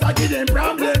pretty face I give them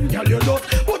problem. Gal, you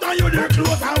just put on your dear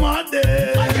clothes and mad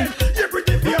them. Again, your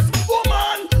pretty face,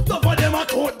 woman. Enough of them a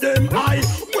cut them eye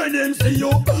when them see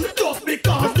you. Just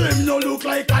because them no look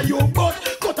like a you.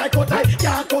 But cut I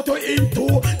can't cut you in two.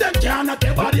 Them cannot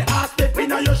your body ass step in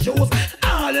your shoes.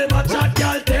 All them a chat,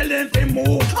 girl, tell them to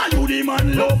move. And you the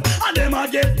man love, and them a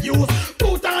get used.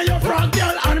 Put on your frock,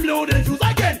 girl, and blow them shoes.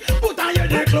 Again, put on your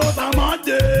day clothes and mad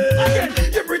them.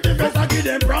 Again, your pretty face I give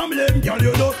them problem. Girl,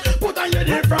 you just put on your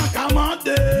day frock and mad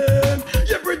them.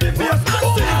 Your pretty face,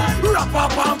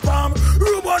 rap-a-pam-pam.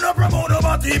 Ruben up promote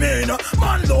over team in.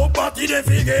 Man love body they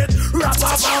forget.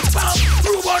 Rap-a-pam-pam.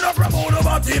 Ruben up promote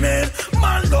over team in.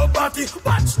 Man love body.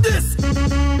 Watch this.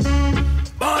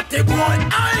 Body boy,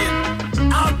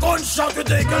 a gunshot to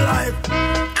take a life.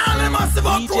 All the massive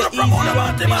up crew promote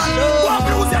over team man. One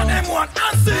blues and M1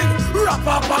 and sing.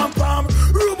 Rap-a-pam-pam.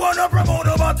 Ruben up promote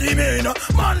over team in.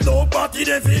 Man love body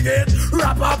they forget.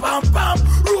 Rap-a-pam-pam.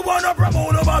 Ruben up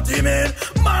promote over team in.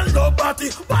 Man love body.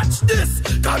 Watch this.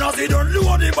 Cause he don't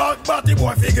load the back, body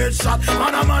boy forget shot.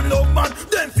 Man a man love man,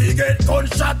 then forget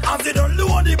gunshot. As he don't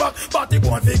load the back, body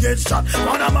boy forget shot.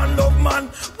 Man a man love man.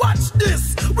 Watch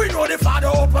this. We know the father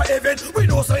upper heaven. We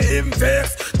know so him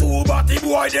vex. Two body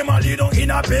boy them a lay down in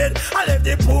a bed. I left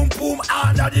the boom boom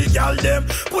under the girl them.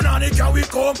 Put on the car we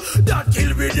come. That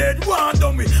kill we dead. One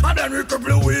done we and then we could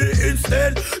blow it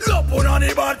instead. Love put on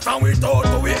the bad from we thought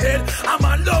to we head. A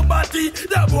man love body.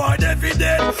 The boy them fi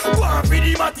dead. Go on for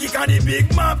the matic and the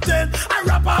big map 10. I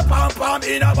rap a pam pam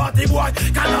in a body boy.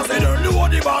 Can I say don't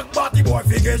load the back, body boy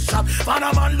fi get shot. Man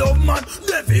a man love man,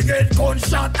 they fi get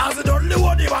gunshot. As they don't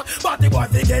load the back, body boy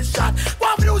fi get shot.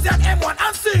 One blues and M1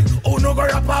 and sing. Oh no go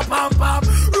rap a pam pam.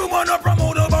 Rumor no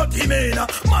promote about him in.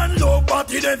 Man love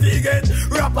body they fi get.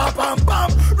 Rap a pam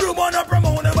pam. Rumor no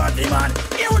promote about him man.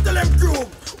 Here with the left group.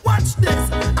 Watch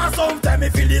this, and sometimes I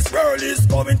feel this world is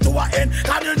coming to an end.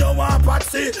 And you know what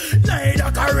Patsy,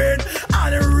 neither Karen.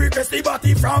 And I request the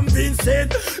body from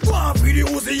Vincent. Go on for the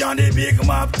Uzi and the big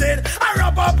map 10. I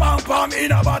rap a pam pam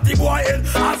in a body boy head.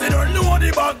 As they don't know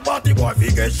the back, body boy fi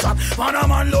get shot. Man a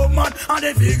man love man, and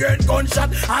they fi get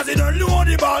gunshot. As they don't know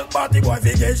the back, body boy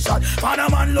fi get shot. Man a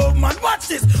man love man, watch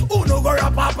this. Who no go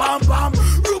rap a pam pam.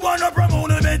 Ruben no promote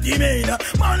no Betty main.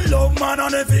 Man love man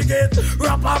and they fi get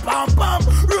rap a pam pam.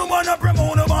 Ruben no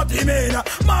promote no body main.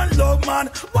 Man love man,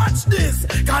 watch this.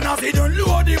 Can I see don't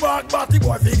load the back, body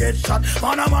boy fi get shot.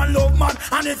 Man a man love man,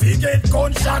 and if he get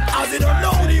gunshot. As he don't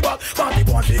load the back, body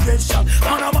boy fi get shot.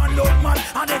 Man a man love man,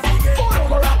 and if he get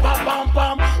rap a pam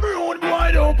pam. Rude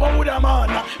boy don't powder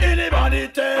man. Anybody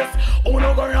test? Who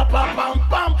no go rap a pam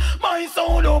pam? My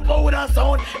sound don't powder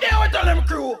sound. Here we tell them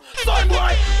crew. Son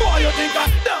boy, you think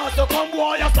I dance so come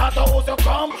boy, you start to house you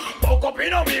come. Poke up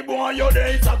in a way boy, your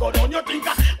days a go down. You think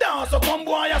I dance so come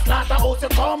boy, you start to house you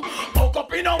come. Poke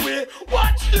up in a way,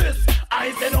 watch this.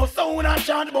 I say no sound and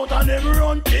chant, but I never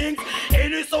run things.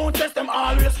 Any sound test them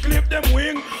always clip them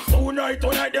wing.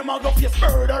 Tonight them a go face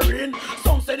murdering.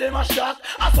 Some say them a shot,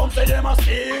 and some say them a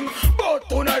sing. But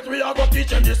tonight we a go teach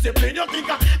them discipline. You think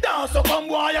I dance so come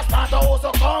boy, you start to house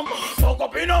you come. Poke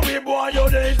up in a way boy, your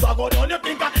days a go down. You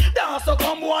think I dance so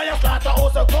come boy, you start to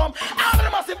house you come. All of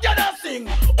them a sip, you don't sing.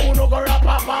 Who no go rap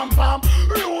a pam pam.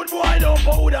 Rude boy don't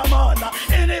powder man.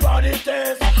 Anybody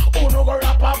test? Who no go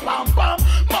rap a pam pam.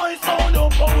 My sound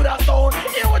don't powder sound.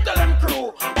 Here we tell them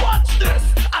crew. Watch this.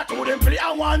 I told them play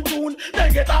a one tune,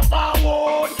 then get a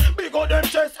forward. Big up them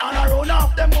chest and I run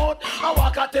off them out. I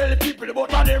walk and tell people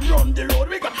but and them run the road.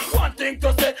 We got one thing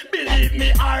to say, believe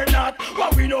me or not.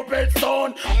 What we no pet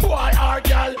sound, boy or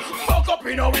girl. Buck up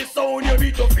in our sound, you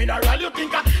meet up funeral. You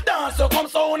think I dance so come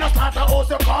sound and start a house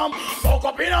you come. Buck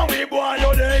up in our way boy,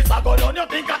 your days a go down. You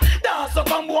think I dance so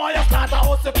come boy, you start a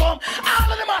house you come.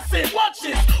 All of them are say, watch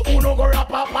this. Who no go rap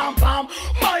a pam pam.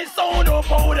 My sound don't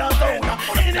powder sound.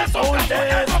 In the sound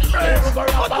test.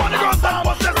 But one of the girls that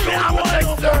must just be our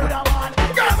next girl.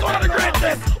 Girls one of the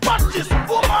greatest. Watch this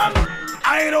woman.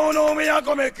 I don't know me, I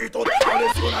go make it out. All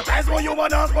the sooner times when you a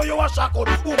dance, when you a shock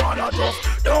out. Woman, I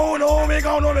just don't know me,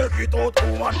 gonna make it out.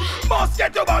 Woman, must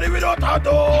get your body without a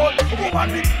doubt.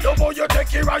 Woman, me love how you take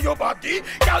care of your body.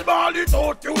 Girl, ball it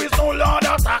out, you is no Lord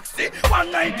a taxi.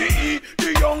 190E,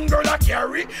 the young girl I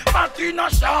carry. Back in a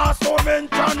shot, so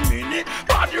mention mini.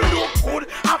 But you look good,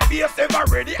 and face ever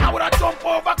ready. I woulda jump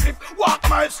over cliff, walk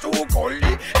miles too gully.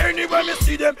 Anywhere me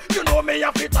see them, you know me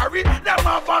have to tarry. Them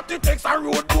have to take a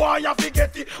road, boy, I have to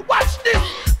get it. Watch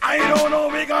this, I don't know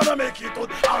we gonna make it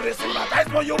out. All the sooner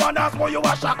times when you a dance, when you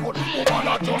a shock out. Woman,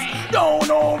 I just don't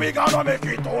know we gonna make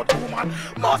it out. Woman,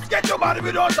 must get your body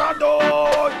without a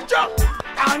doubt. Jump,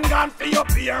 and gone for your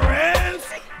parents.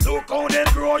 Look how they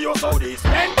grow you so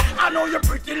decent. I know you're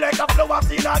pretty like a flower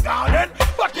in a garden.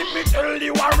 But if me tell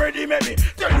you already, maybe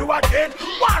tell you again.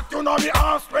 What you know me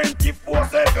ask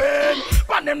 24/7.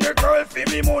 But them the girl for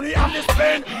me money and me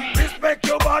spend. Respect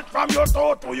your band from your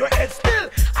toe to your head still.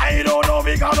 I don't know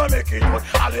we gonna make it good.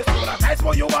 All this good nice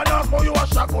for you and dance for you a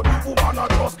shock out. Woman I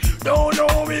just don't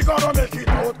know we gonna make it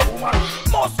good. Woman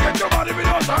must get your body with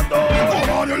us and down.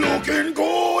 Woman you looking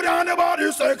good and the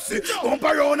body sexy. Bump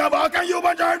around the back and you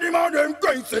a drive them out them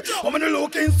crazy. Woman you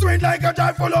looking sweet like a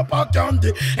jar full of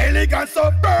candy. Elegant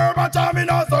superb and charming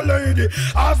as a lady.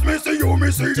 As me see you,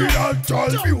 me see the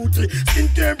natural beauty.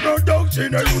 Skincare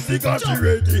production and music and she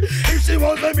ready. If she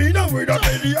was a mean with a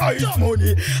penny ice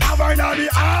money, have her now the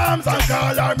arms and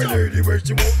call her me lady. Where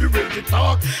she won't be ready to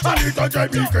talk and it a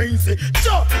drive me crazy.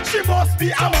 Sure, she must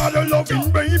be a mother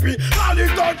loving baby. All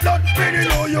it got blood, really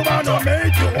know you wanna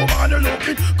make you. Woman you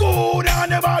looking good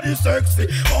and the body sexy.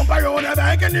 Bump around the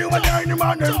back and you a turn the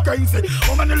man them crazy.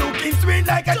 Woman you looking sweet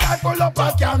like a jar full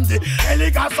of candy.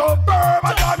 Elegant superb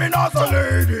and charming as a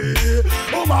lady.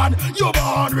 Woman, you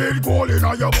born with gold in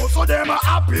your mouth, so them a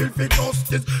appeal for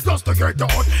justice. Just to get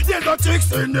out, there's a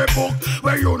chicks in the book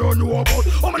where you don't know about.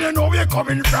 Woman, you know where you're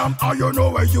coming from, and you know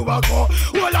where you are go.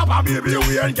 Well, up a baby,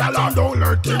 we ain't gal and don't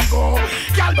let him go.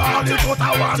 Gal born is out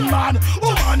a one man.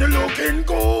 Woman, you looking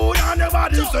good and your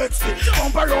body sexy.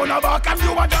 Bump around the back and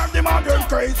you a drive them and them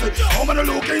crazy. Woman, you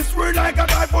looking sweet like a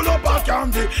guy full of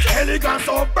candy. Elegant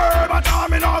superb and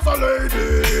charming as a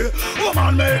lady.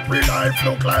 Woman, make me life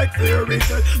look like fairy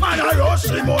tale. Man, I rush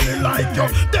him money like you.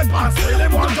 Them pass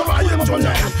them want to buy him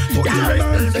tonight. To the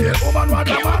rest of the woman, what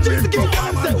a man will do.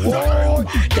 Whoa,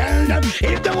 tell them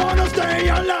if they wanna stay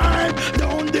alive,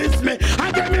 don't diss me.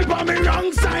 I get me for me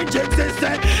wrong side, Jigsy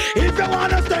said. If you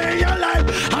wanna stay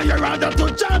alive, and you rather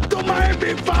to chat to my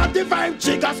big 45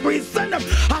 chickas, we send them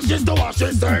ashes to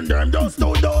ashes, send them dust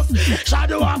to dust.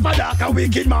 Shadow of a dark and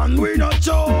wicked man, we not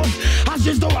chose.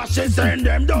 Ashes to ashes, send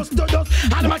them dust to dust.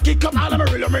 All of a kick up, all of a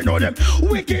real, me know them.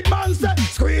 Wicked man say,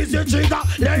 squeeze your trigger,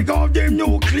 let go of them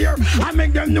nuclear. I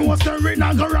make them know we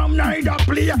not go around neither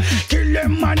play. Kill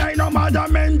them man, I no matter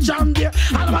mention there.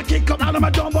 All of a kick up, all of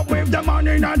a jump up with the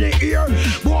money in the ear.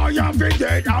 Boy, I'm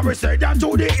dead, I will say that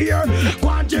to the ear.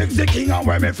 Wantie Jigsy King, and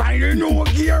where me find the no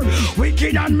gear.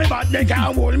 Wicked and me bad, they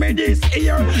can't hold me this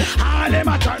ear. All them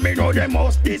a tell me know they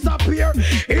must disappear.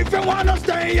 If you wanna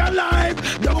stay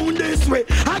alive, down this way.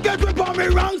 I get whip on me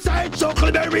wrong side,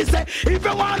 Chuckleberry say. If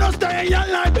you wanna stay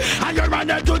alive, and you're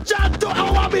ready to chat to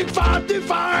our big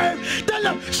 45. Tell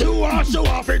them, show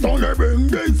off, it only bring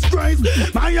disgrace.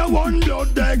 My one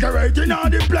blood decorating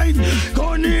on the place.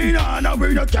 Gun in on, and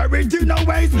we don't carry it in the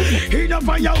waist. In a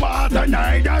fire water,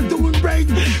 neither doing break.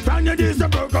 From your days, the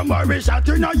broken boy, we shot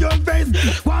in on your face.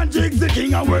 Wantie Jigsy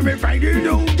King, and where me find the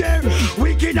new game.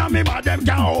 Wicked and me, but them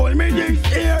can't hold me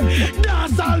this ear.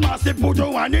 Dancehall massive, put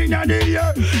one in the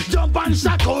ear. Jump and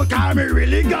shackle, cause me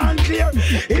really gone clear.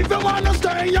 If you wanna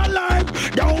stay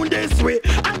alive, down this way.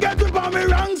 I get to on me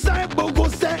wrong side, Bogo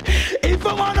say. If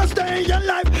you wanna stay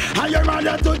alive, and you're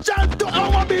ready to chat to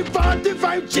our big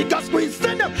 45 chickas, we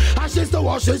send them ashes to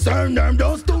ashes, send them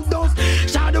dust to dust.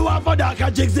 Shadow of a dark,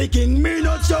 a Jigsy King, me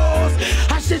no chose.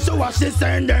 Ashes to ashes,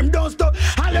 send them dust to.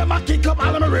 All them a kick up,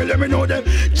 all them a really, me know them.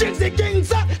 Jigsy King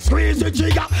say, squeeze the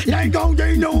trigger, let go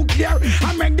the nuclear.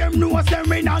 I make them know say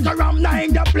we not around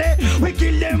nine to play. We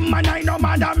kill them and I no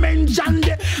matter mention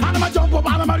them. All them a jump up,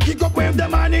 all them a kick up with the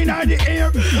man in the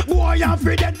air. Boy, I'm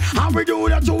free dead, and we do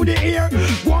that to the air.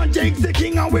 Wantie Jigsy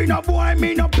King, and we no boy,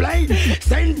 me no play.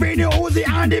 Send for the Uzi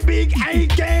and the big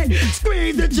AK.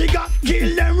 Squeeze the trigger,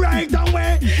 kill them right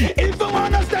away. If you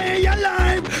wanna stay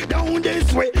alive, down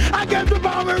this way. I get to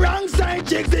bomb me wrong side,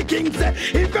 Jigsy King say.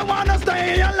 If you wanna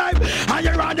stay alive, and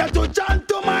you're ready to chant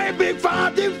to my big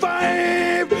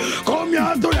 45. Come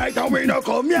here tonight, and we no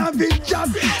come here big chat.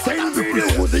 Send for the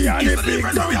Uzi and the big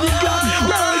dirty glass.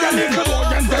 Roll the little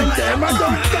boy and send them a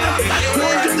don't stop.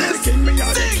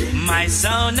 My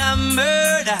sound of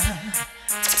murder,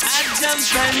 I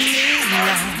jump and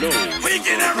lean.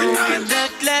 Wicked every time. The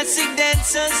classic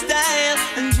dancer style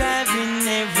and driving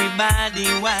everybody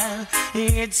wild.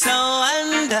 It's so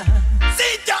under.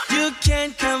 You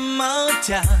can't come out.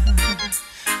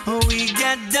 We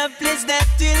got the place that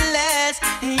will last,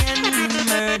 and we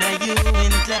murder you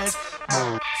in class.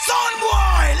 Son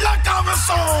boy, lock off a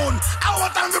sound. Our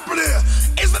time to play.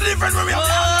 It's the difference when we have to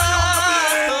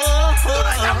play.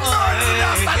 Tonight I'm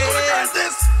murder.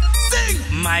 This. Sing.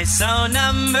 My sound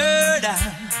a murder.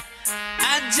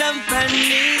 I jump and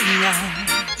lean.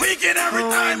 Wicked every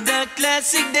time. The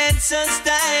classic dancer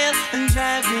style and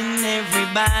driving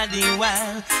everybody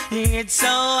wild. It's so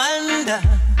under.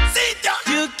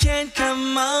 You can't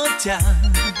come out.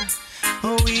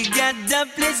 We got the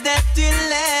place that will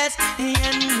last,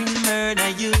 and we murder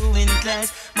you in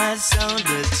class. My sound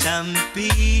the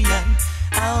champion.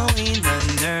 I win the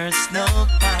nurse no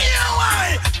part. Yeah,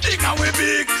 why? Because we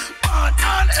big, bad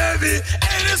and heavy.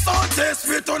 Any sound test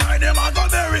we tonight, them a go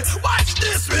berry. Watch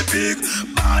this, we big,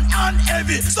 bad and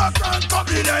heavy. So crank up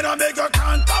the line and make your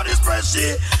crank out the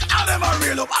spreadsheet. All them a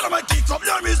real up, all them a kick up,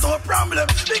 there is no problem.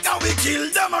 Because we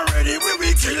kill them already, we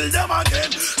will kill them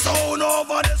again. So no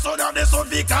over there, so that they so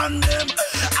we condemn.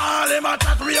 All them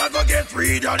attack, we a go get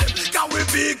rid of them. Because we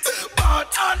big, bad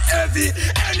and heavy.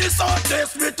 Any sound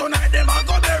test we tonight, them a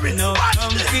go berry. No watch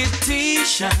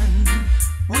competition.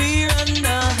 We run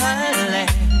the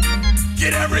highland.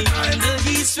 Get every time. The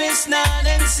east, west, north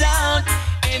and south.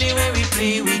 Anywhere we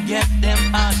play, we get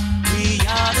them out. We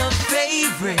are the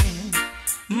favorite.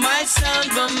 My sound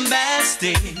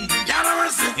bombastic.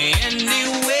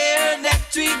 Anywhere that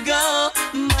we go,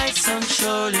 my sound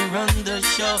surely run the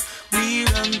show. We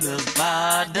run the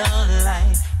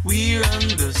borderline. We run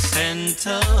the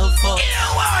center for.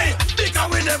 Yeah, why? Because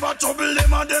we never trouble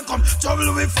them and then come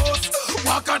trouble with us.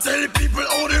 Walk and tell people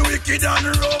how the wicked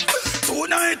and rough.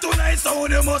 Tonight, so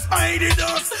they must hide the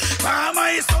dust. For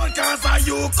my son, cause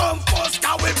you come first.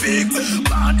 Cause we big,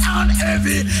 bad and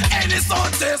heavy. Any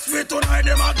son test we tonight,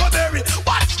 them a go berry.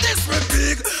 Watch this, we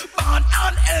big, bad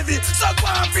and heavy. So go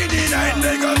on for the night,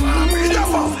 nigga, go on for the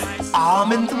fun.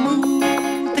 I'm in the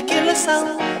mood to kill a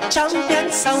sound,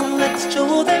 champion sound. Let's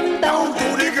show them down.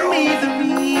 Give me the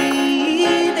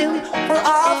rhythm, for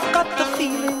I've got the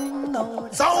feeling.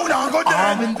 Lord. Sound on, go down.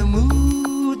 I'm in the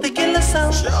mood to kill a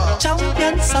sound,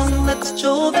 champion sound. Let's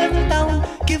show them down.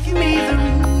 Give me the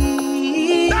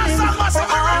rhythm, for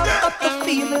I've got the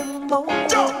feeling. Lord.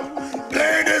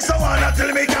 Play this one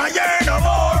until me can't hear no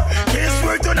more. This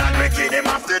word to not wicked him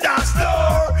off the dance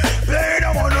floor. Play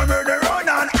the one to murder, run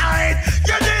and hide.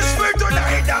 Yeah, this word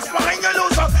tonight, that's why you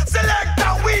lose up. Select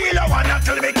the wheel, I want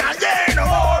until me can't hear no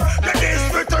more. Yeah, this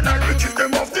word tonight, we keep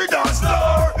them off the dance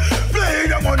floor. Play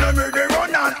the one to murder,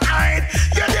 run and hide.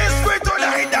 Yeah, this word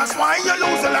tonight, that's why you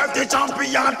lose a life, the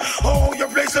champion. Oh, you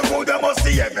play so good, you must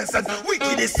see heaven sent.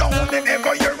 Wickedest sound than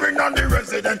ever hearing on the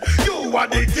resident. You are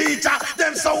the teacher,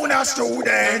 them sound a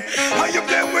student. How you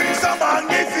play with some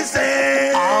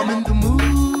magnificent? I'm in the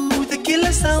mood to kill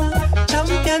a sound,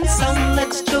 champion sound.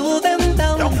 Let's show them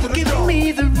down. Give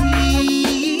me the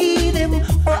rhythm,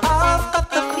 for I've got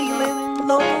the feeling,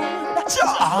 Lord.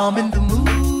 I'm in the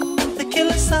mood to kill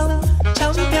a sound,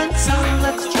 champion sound.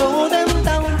 Let's show them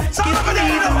down. Give me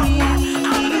the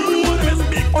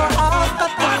rhythm, for I've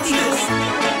got the feeling.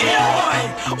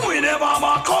 Yeah, we never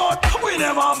back out, we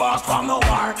never back from the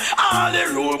war. All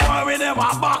the rule boy, we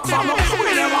never back from the.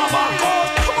 We never back out,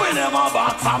 we never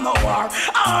back from the war.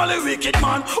 All the wicked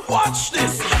man, watch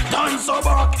this. Dance so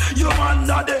back, you man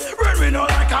that day. When we know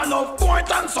like enough point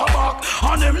and so back.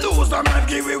 And them lose them life,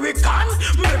 give we can.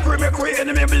 Make we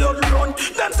enemy blood run.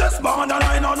 Them just born and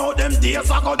I don't know them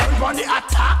days I go down from the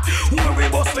attack. When we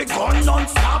bust we gun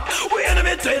non-stop. We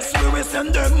enemy test, we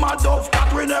send them mad off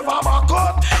that. We never back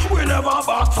up, we never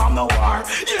back from the war.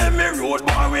 Yeah, me road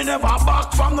boy, we never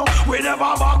back from the. We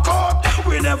never back up,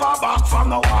 we never back from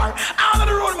the war. All of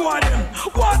the road boy them,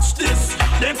 watch this.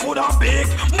 They could have big,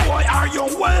 boy are you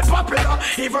well popular.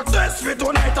 If you test me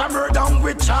tonight I murder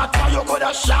with chat, or you could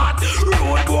have shot.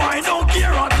 Road boy don't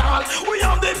care at all. We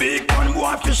have the big gun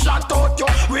boy fi shot out you.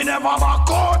 We never back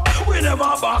out, we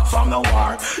never back from the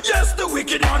war. Yes, the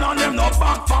wicked man and them not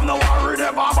back from the war. We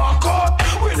never back out,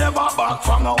 we never back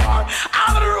from the war.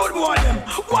 All of the road boy them,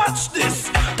 watch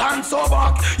this. Dance so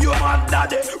back, you mad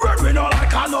daddy. We know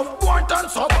like enough point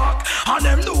and so back. And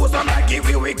them lose them like if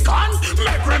we can.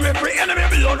 Make we enemy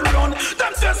blood run.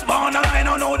 Them just born and I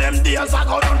don't know them days I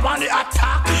go down from the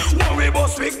attack. When we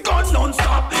bust we gun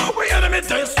non-stop. We enemy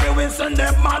test we send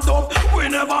them mad up. We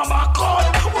never back out,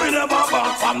 we never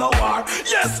back from the war.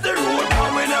 Yes, the road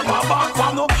man, we never back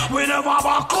from the. We never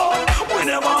back out, we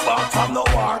never back from the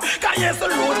war. Cause yes, the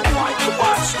road boy,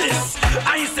 watch this.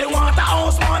 I say want a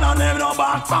house man and them no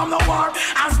back from the war.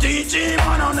 And DJ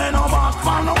man and them no back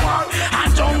from the war.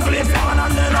 And jungle man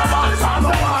and them no back from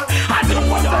the war. And the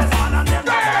woman man and them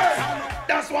no back from the war.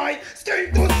 That's why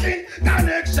skin to skin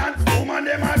connection. Woman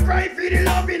them a cry for the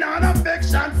loving and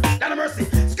affection. God mercy,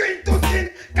 skin to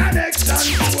skin connection.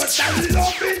 Total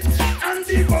loving and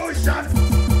devotion.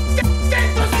 Skin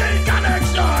to skin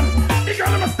connection. The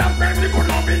girl must stop crying for the good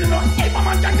loving, you know. If a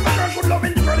man can give a girl good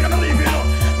loving, the girl gonna leave, you know.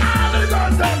 All the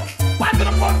girls them, what's in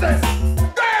the process?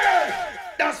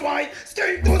 That's why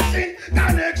skin to skin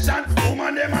connection.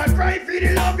 Woman them a cry for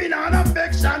the loving and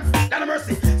affection. God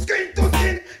mercy, skin to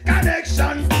skin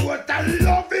connection. Total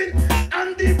loving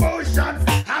and devotion.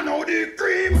 I know the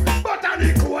cream, but on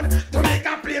the cone to make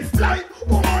a plane fly.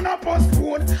 Woman a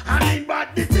postpone. I need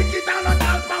back the ticket and a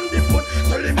call from the phone.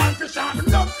 So the man fish sharp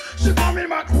enough. She coming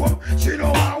back home. She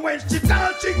know how when she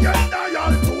tell she get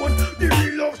dial tone. The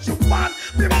real love she want.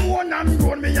 Me moan and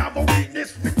groan. Me have a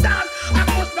weakness for that. I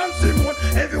must not Simone.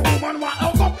 Every woman want to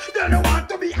hug up. They don't want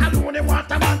to be alone. They want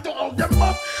a man to hug them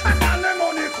up. I tell them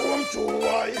money come to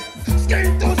why.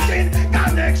 Skin to skin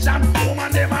connection.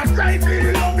 Woman them a cry for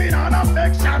the loving and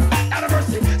affection. And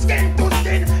mercy. Skin to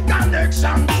skin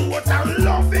connection. Total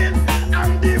loving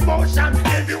and devotion.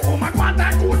 Every woman want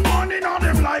a good morning on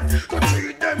them life. To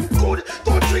treat them good,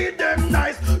 to treat them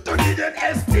nice. To give them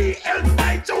SPL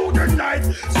night to the night.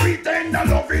 Sweet and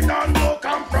loving and no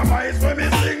compromise. When we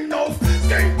sing no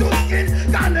skin to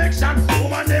skin connection.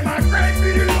 Woman them a cry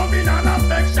for the loving and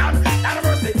affection. And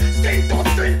mercy. Skin to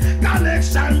skin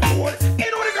connection. You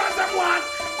know the girls them want.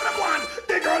 What them want?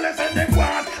 The girl is in them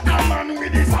want. A man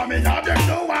with his family now them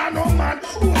no want no man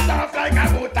who soft like a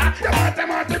butter. You want them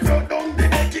to blow down the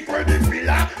neck, kick where the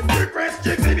filler. Request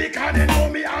Jigsy because they know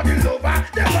me are the lover.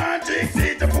 They want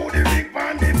Jigsy to put the ring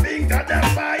on the finger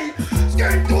them buy.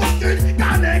 Skin to skin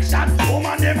connection.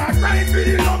 Woman them a cry for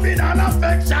the loving and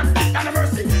affection. And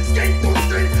mercy. Skin to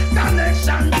skin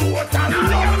connection. Total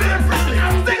loving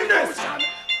and devotion.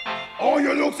 Oh,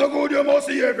 you look so good, you must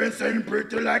see everything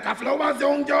pretty like a flower's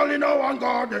young girl in our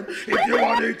garden. If you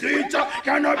are the teacher,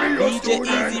 can I be your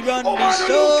student? Oh man, you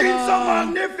looking so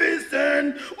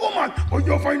magnificent. Oh man, oh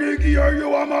you find a gear,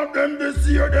 you are mad them this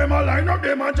year. Them a line up,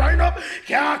 them a join up.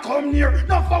 Can't come near,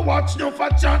 no for watch, no for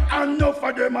chat, and no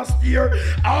for them a steer.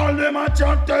 All them a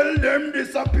chat, tell them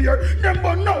disappear. Them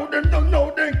but now, them don't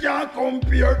know, they can't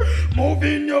compare.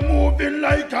 Moving, you moving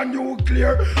like a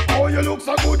nuclear. Oh, you look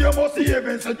so good, you must see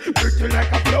everything. Pretty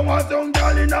like a flower's young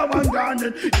girl in our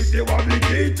garden. If you are the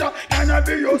teacher, can I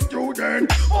be your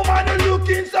student? Oh man, you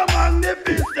looking so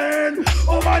magnificent.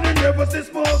 Oh man, you never see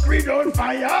smoke, read on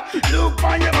fire. Look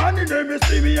by your man, you never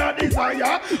see me a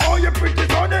desire. Oh, you pretty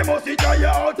son, they must see you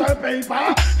out of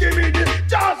paper. Give me this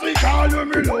chance, we call you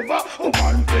me lover. Oh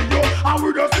man, say you, and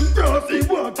we just in dirty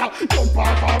water. Jump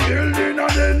off a building and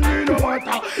then we no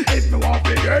matter. If me want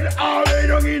to get all the way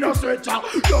down in a stretcher,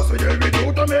 just what we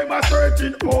do to make my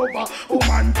searching over. Oh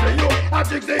man, say you, a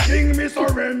Jigsy King, me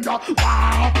surrender.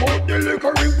 Wow, put the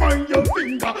liquor ring on your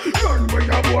finger. Run with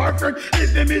your boyfriend,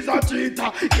 if him is a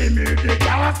cheater. Give me the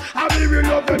gas, I will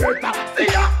love you better.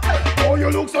 See ya, oh you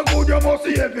look so good, you must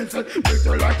see everything. Pretty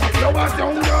like a flower's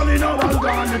young girl in our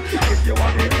garden. If you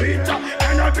are the teacher,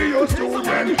 can I be your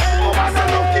student? Oh man, I'm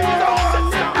looking down.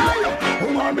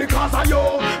 Oh man, because of you,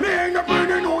 me ain't no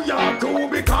pretty New York crew.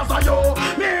 Because of you,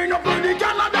 me ain't no pretty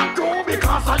Canada crew.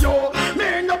 Because of you, me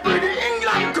ain't no pretty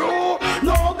England crew.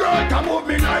 No girl can move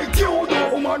me like you do.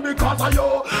 Woman, because of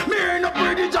you, me ain't no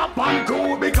pretty Japan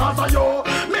crew. Because of you,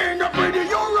 me ain't no pretty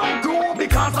Europe crew.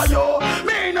 Because of you,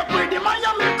 me ain't no pretty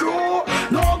Miami crew.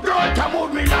 No girl can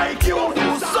move me like you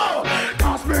do. So,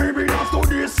 cause baby, that's to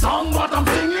this song what I'm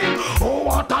singing. Oh,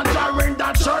 what a jarring,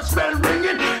 that church bell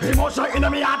ringing. Emotion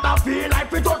in me heart, I feel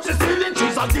like we touch the ceiling.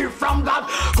 She's a gift from God.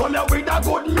 Come here with a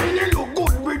good meaning. Look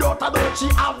good without a doubt. She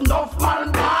have enough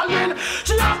man balling.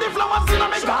 She has the flowers in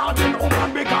my garden. Oh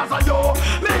man, because of you,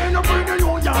 me ain't no pretty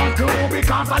New York crew.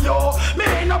 Because of you, me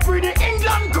ain't no pretty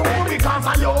England crew. Because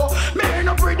of you, me ain't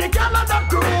no pretty Canada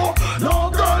crew.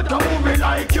 No girl can move me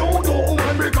like you do. Oh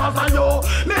man, because of you,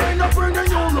 me ain't no pretty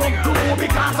Europe crew.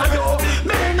 Because of you,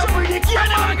 me ain't no pretty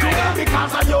Canada crew.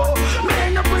 Because of you, me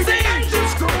ain't no pretty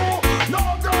English crew. No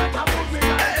girl can move me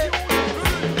like you.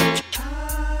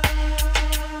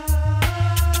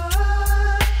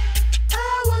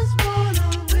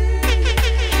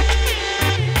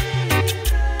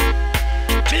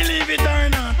 Believe it or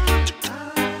not.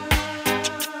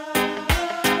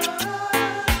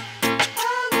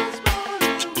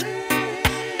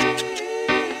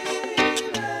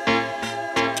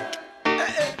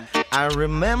 I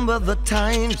remember the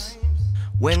times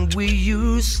when we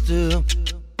used to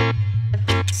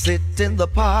sit in the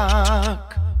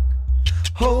park,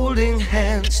 holding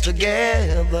hands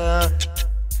together.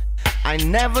 I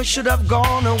never should have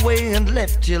gone away and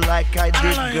left you like I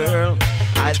did, girl.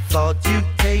 I thought you'd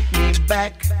take me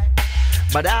back,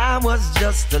 but I was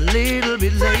just a little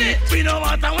bit late. We no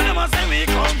matter when I say we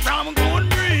come from, good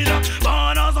breed.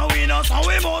 Born as a winner, so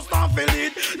we must not feel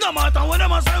it. No matter when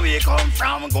I say we come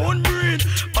from, good breed.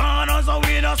 Born as a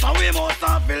winner, so we must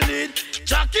not feel it.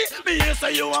 Jackie, me here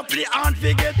say you a play and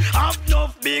forget. Have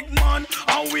enough big man,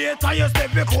 and wait till you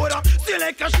step your coda. See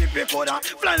like a ship your coda,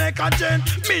 fly like a jet.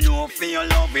 Me no feel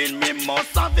loving, me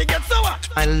must not forget. So what?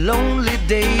 My lonely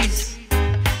days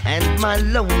and my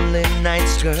lonely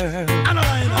nights, girl, on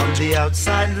the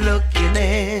outside looking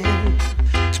in,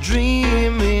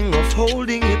 dreaming of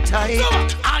holding you tight.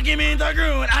 So, argument the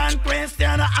ground and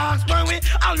question the ask when we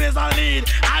always a lead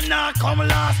and not come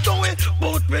last to it,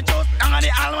 but we just on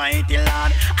the Almighty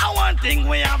Lord. And one thing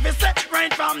we have to say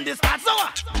right from the start. So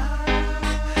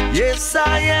yes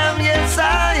I am, yes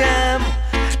I am.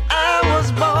 I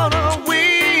was born a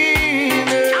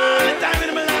winner. All the time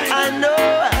in my life I know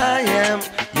I am.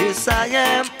 Yes, I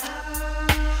am.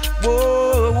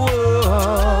 Whoa,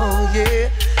 whoa, yeah.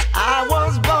 I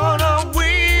was born a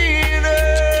winner.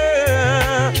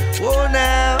 Oh,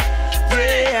 now,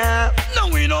 yeah. no,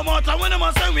 we no matter when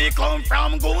I say we come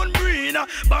from, good breed.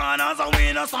 Born as a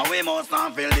winner, so we must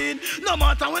not feel it. No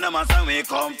matter when I say we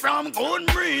come from, good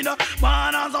breed.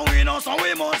 Born as a winner, so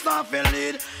we must not feel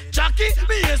it. Jackie,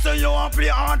 me here say you a play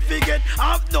hard forget.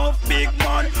 Have no big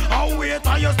man, and wait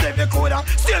till you step your coda.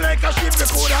 Still like a ship your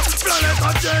coda, fly like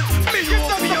a jet. Me you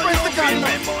feel loving,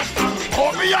 me must not.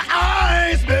 Open your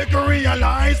eyes, make you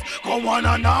realize. Come on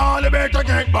and all, you better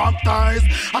get baptized.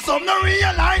 And some don't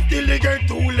realize till they get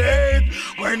too late.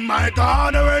 When my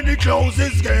God already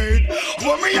closes gate.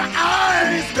 Open your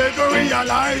eyes, make you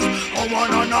realize. Come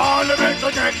on and all, you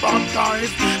better get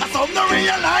baptized. And some don't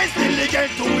realize till they get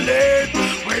too late.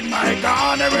 When my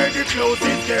God already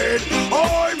closes gate.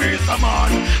 Oh, Mr.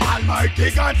 Man,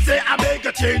 Almighty God say I beg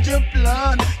you change your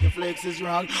plan. Your flex is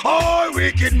wrong. Oh,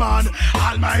 wicked man,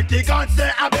 Almighty God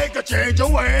say I beg you change your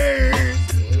ways.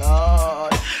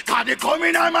 Lord, God they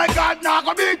coming and my God not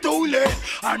gonna be too late.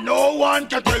 And no one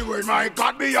can tell when my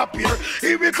God be appear.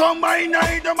 He will come by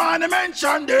night, the man I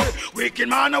mentioned it. Wicked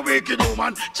man and wicked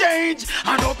woman, change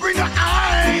and open your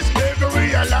eyes, make you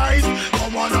realize.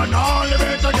 Come on and all, you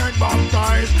better get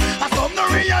baptized. And some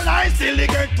don't realize till they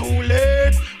get too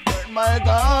late. When my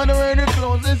God already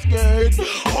closed his gate.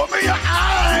 Open your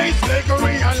eyes, make you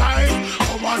realize.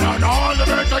 Come on and all, you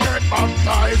better get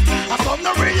baptized. And some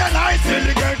don't realize till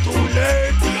they get too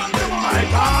late. When my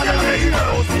God already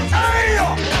closed his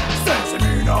gate. Sense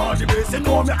me now, the base, you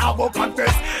know me I go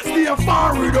confess. Stay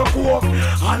far with the coke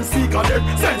and seek a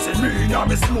death. Sense me now,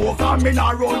 me smoke and me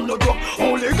not run no drug.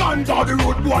 Only ganja the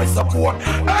road boy support.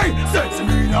 Hey, sense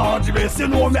me now, the base, you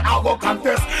know me I go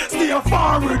confess. Stay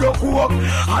far with the coke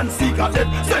and seek a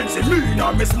death. Sense me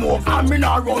now, me smoke and me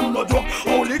not run no drug.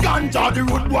 Only ganja the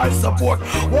road boy support.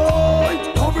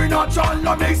 Why? Don't be natural,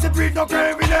 no makes it with no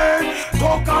craving.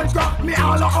 Coke and crack me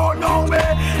all out no way.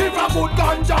 If I put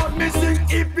ganja, me sing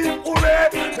hip hip hooray.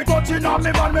 Me touching on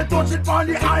me man, me touch it on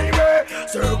the highway.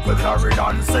 Circle carry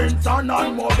on Saint and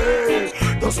Mobile.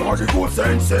 That's all the good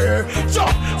sense say.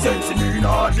 Chop, sense me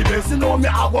not the best, you know me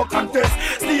I go confess.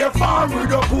 Stay far with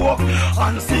the coke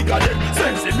and cigarette.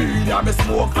 Sense me now me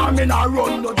smoke and me not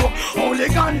run no joke. Only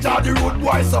ganja the road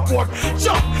boy support.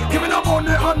 Chop, give me the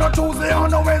money on a Tuesday,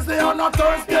 on a Wednesday, on a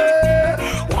Thursday.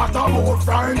 What about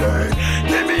Friday?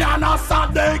 Give me on a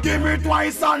Saturday, give me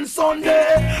twice on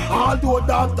Sunday. Although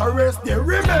that the rest they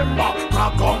remember,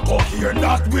 crack and cocaine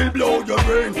that will blow your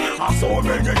brain. And so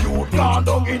many youth gone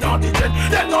down in a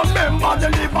ditch. Them no member they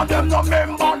live and them no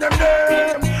member them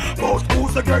name. But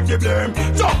who's the get the blame?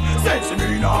 Just sense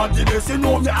me not the best, you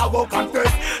know me I go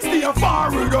confess. Stay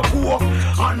far with the coke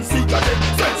and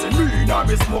cigarette. Sense me not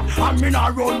me smoke and me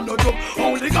not run no joke.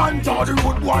 Only ganja the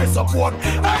road boy support.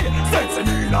 Hey, sense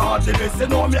me not the best, you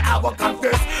know me I go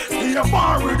confess. Stay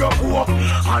far with the coke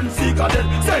and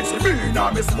cigarette. Sense me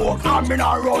not me smoke and me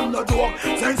not run no joke.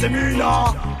 Sense me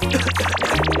not.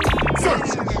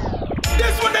 Sense.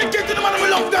 This one they get to the man who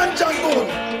love ganja and gun.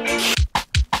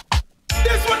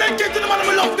 This one they get to the man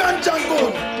who love ganja and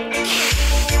gun.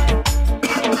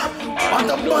 And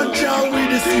the bunch of with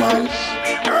this man,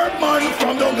 herb man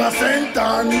from Dunga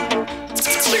Sentan.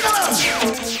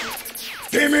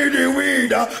 Give me the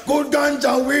weed, good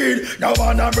ganja weed. Now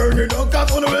wanna burn it up,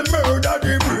 cause one will murder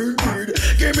the weed.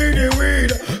 Give me the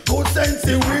weed, good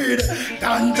sensey weed.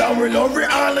 Ganja will love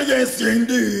it all, yes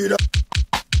indeed.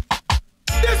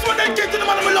 This one they kick to the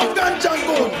man who love ganja and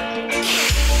gun.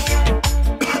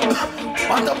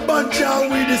 What a bunch of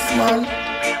weed this man.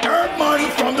 Herb man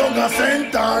from Dunga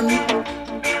Sentan.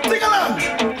 Sing along.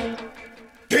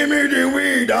 Give me the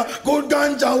weed, good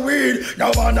ganja weed.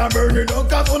 Now wanna burn it up,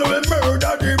 cause wanna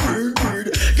murder the weed.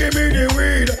 Give me the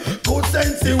weed, good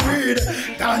sensey weed.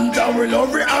 Ganja will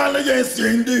love it all, yes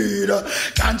indeed.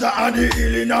 Ganja are the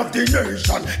healing of the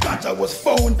nation. Ganja was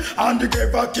found on the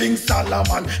grave of King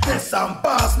Solomon. This and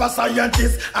past by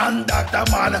scientists and Dr.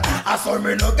 Man. I saw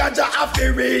me no ganja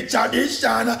after reach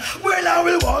tradition. Well, I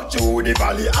will walk through the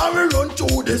valley, I will run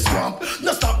through the swamp.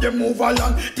 No stop them move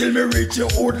along till me reach your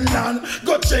old land.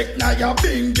 Go check now your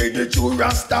bingy, the true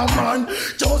Rasta man.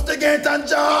 Just to get a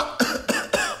jar.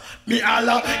 Me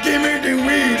Allah, give me the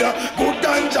weed, good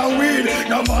ganja weed.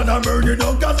 No man burn it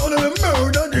down, cause only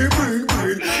murder the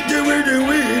weed. Give me the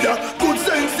weed, good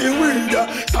sensey weed.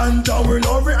 Ganja will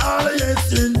love it all,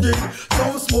 yes indeed.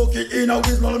 Some smoke it in a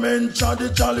whistle, mention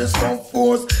the chalice from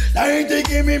force. 90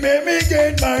 give me, make me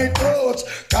get my touch.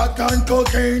 Crack and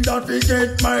cocaine, that we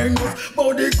get minus.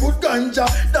 But the good ganja,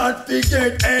 that we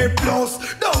get A+.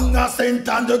 Down a cent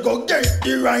and go get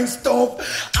the right stuff.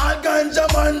 A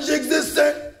ganja man jigs the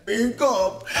set. Pick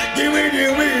up, give me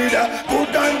the weed, good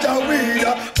ganja weed.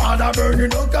 Father burn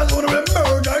it up, cause wanna be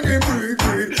murder the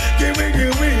breed. Give me the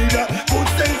weed, good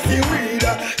sensey weed.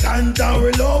 Ganja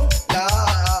we love,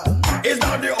 it's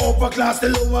not the upper class, the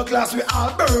lower class, we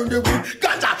all burn the weed.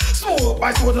 Ganja, smoke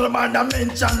by smoke to the man that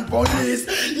mention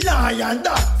police. Lion,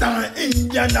 doctor,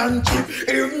 Indian and chief.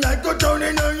 If not go down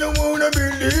in and you wanna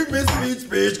believe me,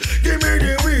 speech. Give me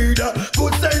the weed,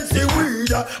 good sensey weed.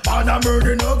 Father burn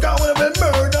it up, cause wanna be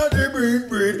murder the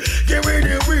breed. Give me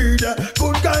the weed,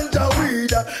 good ganja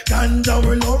weed. Ganja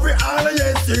will love it all,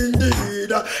 yes indeed.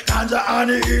 Ganja are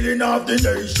the healing of the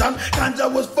nation.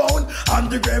 Ganja was found on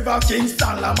the grave of King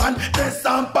Solomon. This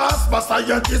and past by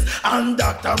scientists and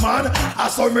Dr. Man. I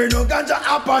saw me no ganja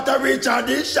a part of a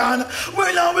tradition.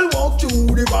 Well, I will walk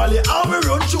through the valley, I will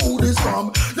run through the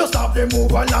swamp. Just stop them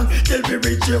move along till we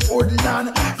reach your old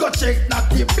land. Go check not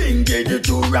the bingy, the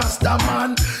true Rasta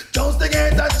man. Just to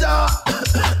get a jar.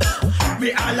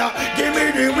 Me Allah, give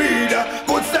me the weed,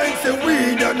 good sensey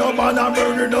weed. No man a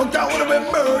murder, no count of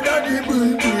murder the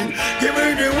breed. Give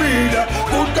me the weed,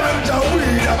 good ganja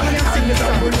weed.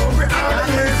 Ganja will love it all,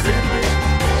 yes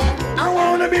indeed. I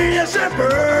wanna be a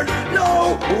shepherd,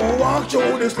 no, who walk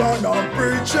through this land and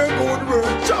preach a good word.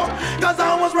 Cause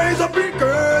I was raised up in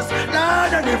curse,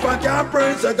 Lord, and if I can't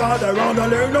praise the God around the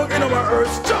land, look in our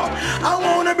earth. I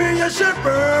wanna be a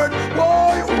shepherd,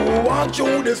 boy, who walk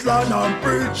through this land and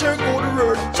preach a good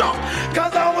word.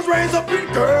 Cause I was raised up in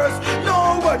curse,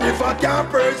 no, but if I can't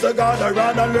praise the God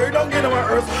around the land, look in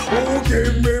our earth. Who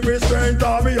give me strength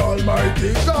of me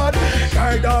almighty God,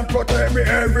 guide and protect me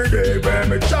every day when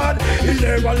me chat. He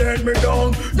never let me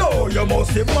down. No, you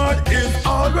must be mad. He's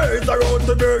always around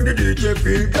to make the DJ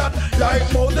feel glad.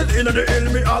 Like Moses in the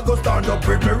hill, me I go stand up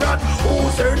with me rat. Who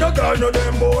say no God, no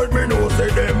them boy, me no say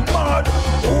them mad.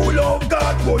 Who love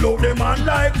God, who love them man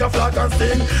like a flag and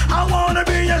sing. I wanna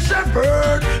be a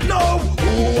shepherd. No,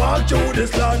 who walk through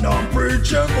this land and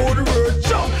preach a good word.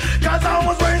 Cause I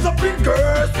was raised up in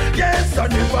curse. Yes,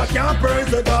 and if I can't praise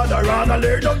the God, I rather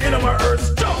lay down in my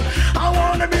earth. I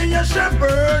wanna be a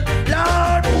shepherd,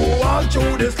 Lord, who walk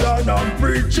through this land and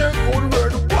preach a good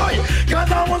word. Why?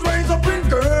 Cause I was raised up in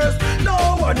curse. No,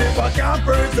 and if I can't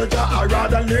praise the God, I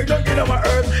rather lay down in my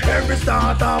earth. Every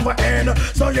start of my end.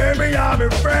 So hear me, I'm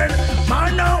a friend.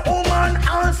 Man and woman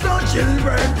and some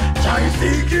children. Try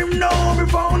seek him now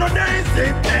before no day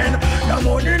sick end. The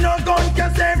money no gun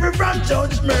can save me from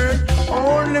judgment.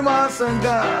 Only my son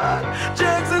God.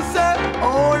 Jackson said,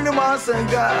 only my son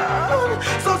God.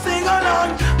 So sing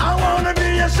along, I wanna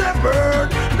be a shepherd.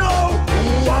 No,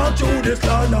 who walk through this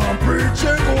land and preach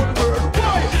a good word.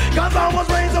 Why? Cause I was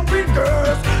raised up in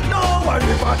curse. No, and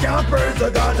if I can't praise the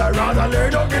God, I rather lay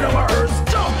down in our earth.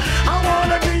 I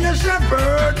wanna be a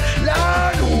shepherd,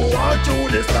 Lord, who walk through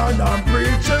this land and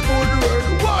preach a good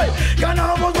word. Why? Cause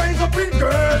I was raised up in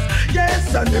curse.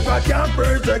 Yes, and if I can't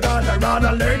praise the God, I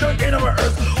rather lay down in our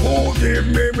earth. Who give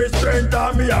me strength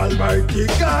of me almighty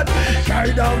God,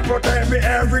 guide and protect me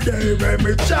every day when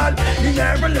me chat. He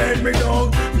never let me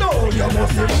down. No, you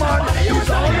must be mad. He's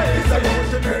always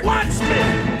around to me. Watch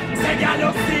me. Say, girl,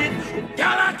 you fit. Girl,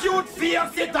 a cute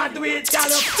face, it a do it. Girl,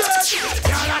 you fit.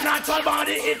 Girl, a natural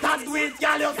body, it a do it.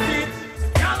 Girl, you fit.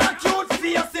 Girl, a cute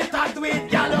face, it a do it.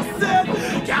 Girl, you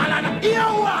fit. Girl, and hear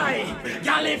why.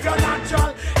 Girl, if you're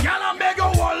natural, girl, I beg you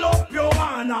all up your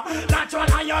one.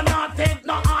 Natural, and you're not take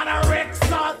no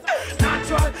anorexia.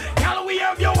 Natural, girl, we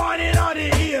have you one in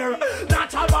the ear.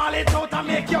 Natural ball it out and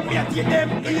make make you make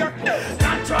them here.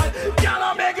 Natural, girl,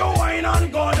 I make you wine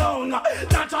and go down.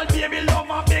 Natural, baby, love,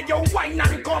 I make you wine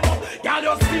and come up. Girl,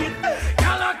 you see it.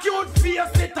 Girl, a cute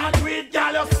face, it and do it.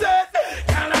 Girl, you see it.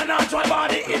 Girl, a natural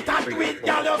body, it and do it.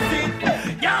 Girl, you see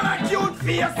it. Girl, a cute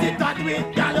face, it and do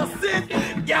it. Girl, you see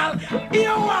it. Girl,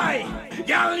 hear why?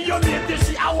 Girl, you need this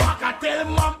shit. I walk, I tell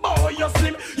my boy you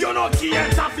slim. You know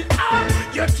can't have it.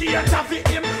 You can't have it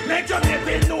him. Make your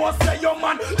name know say your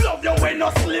man love you when no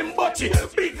slim butchy,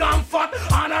 big and fat,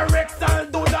 and a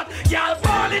Rexall do that. Girl,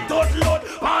 ball it out loud,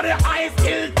 or the eyes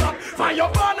ill top. For your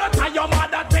mother and your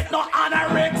mother take no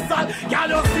anorexia. Girl,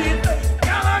 you see it.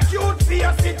 Girl, a cute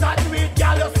face, it a do it.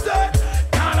 Girl, you see it.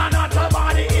 Girl, a natural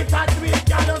body, it a do it.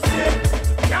 Girl, you see it.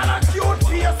 Girl, a cute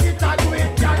face, it a do it.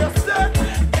 Girl, you see it.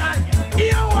 Girl,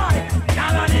 hear why?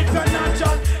 Girl, I need your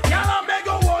natural. Girl, I make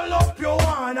you hold up your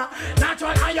one.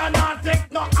 Natural, and you not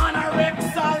take no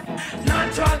anorexia.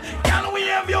 Natural, girl, we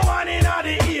have your one in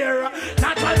the ear.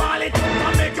 Natural, ball it up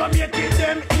and make it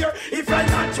them here. If you're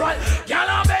natural, girl,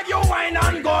 I beg you wine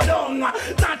and go down.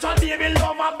 Natural, baby,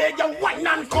 love, I beg you wine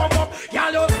and come up.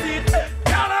 Girl, you see it.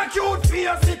 Girl, a cute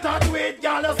face, it a do it.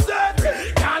 Girl, you see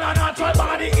it. Girl, a natural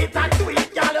body, it a do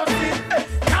it. Girl, you see it.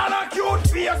 Girl, a cute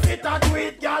face, it a do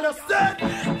it. Girl, you see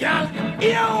it. Girl,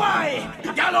 hear why?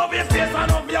 Girl, love your face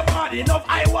and love your body. Enough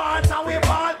I want and we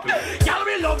want. Girl,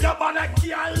 we love your body,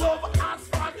 can't love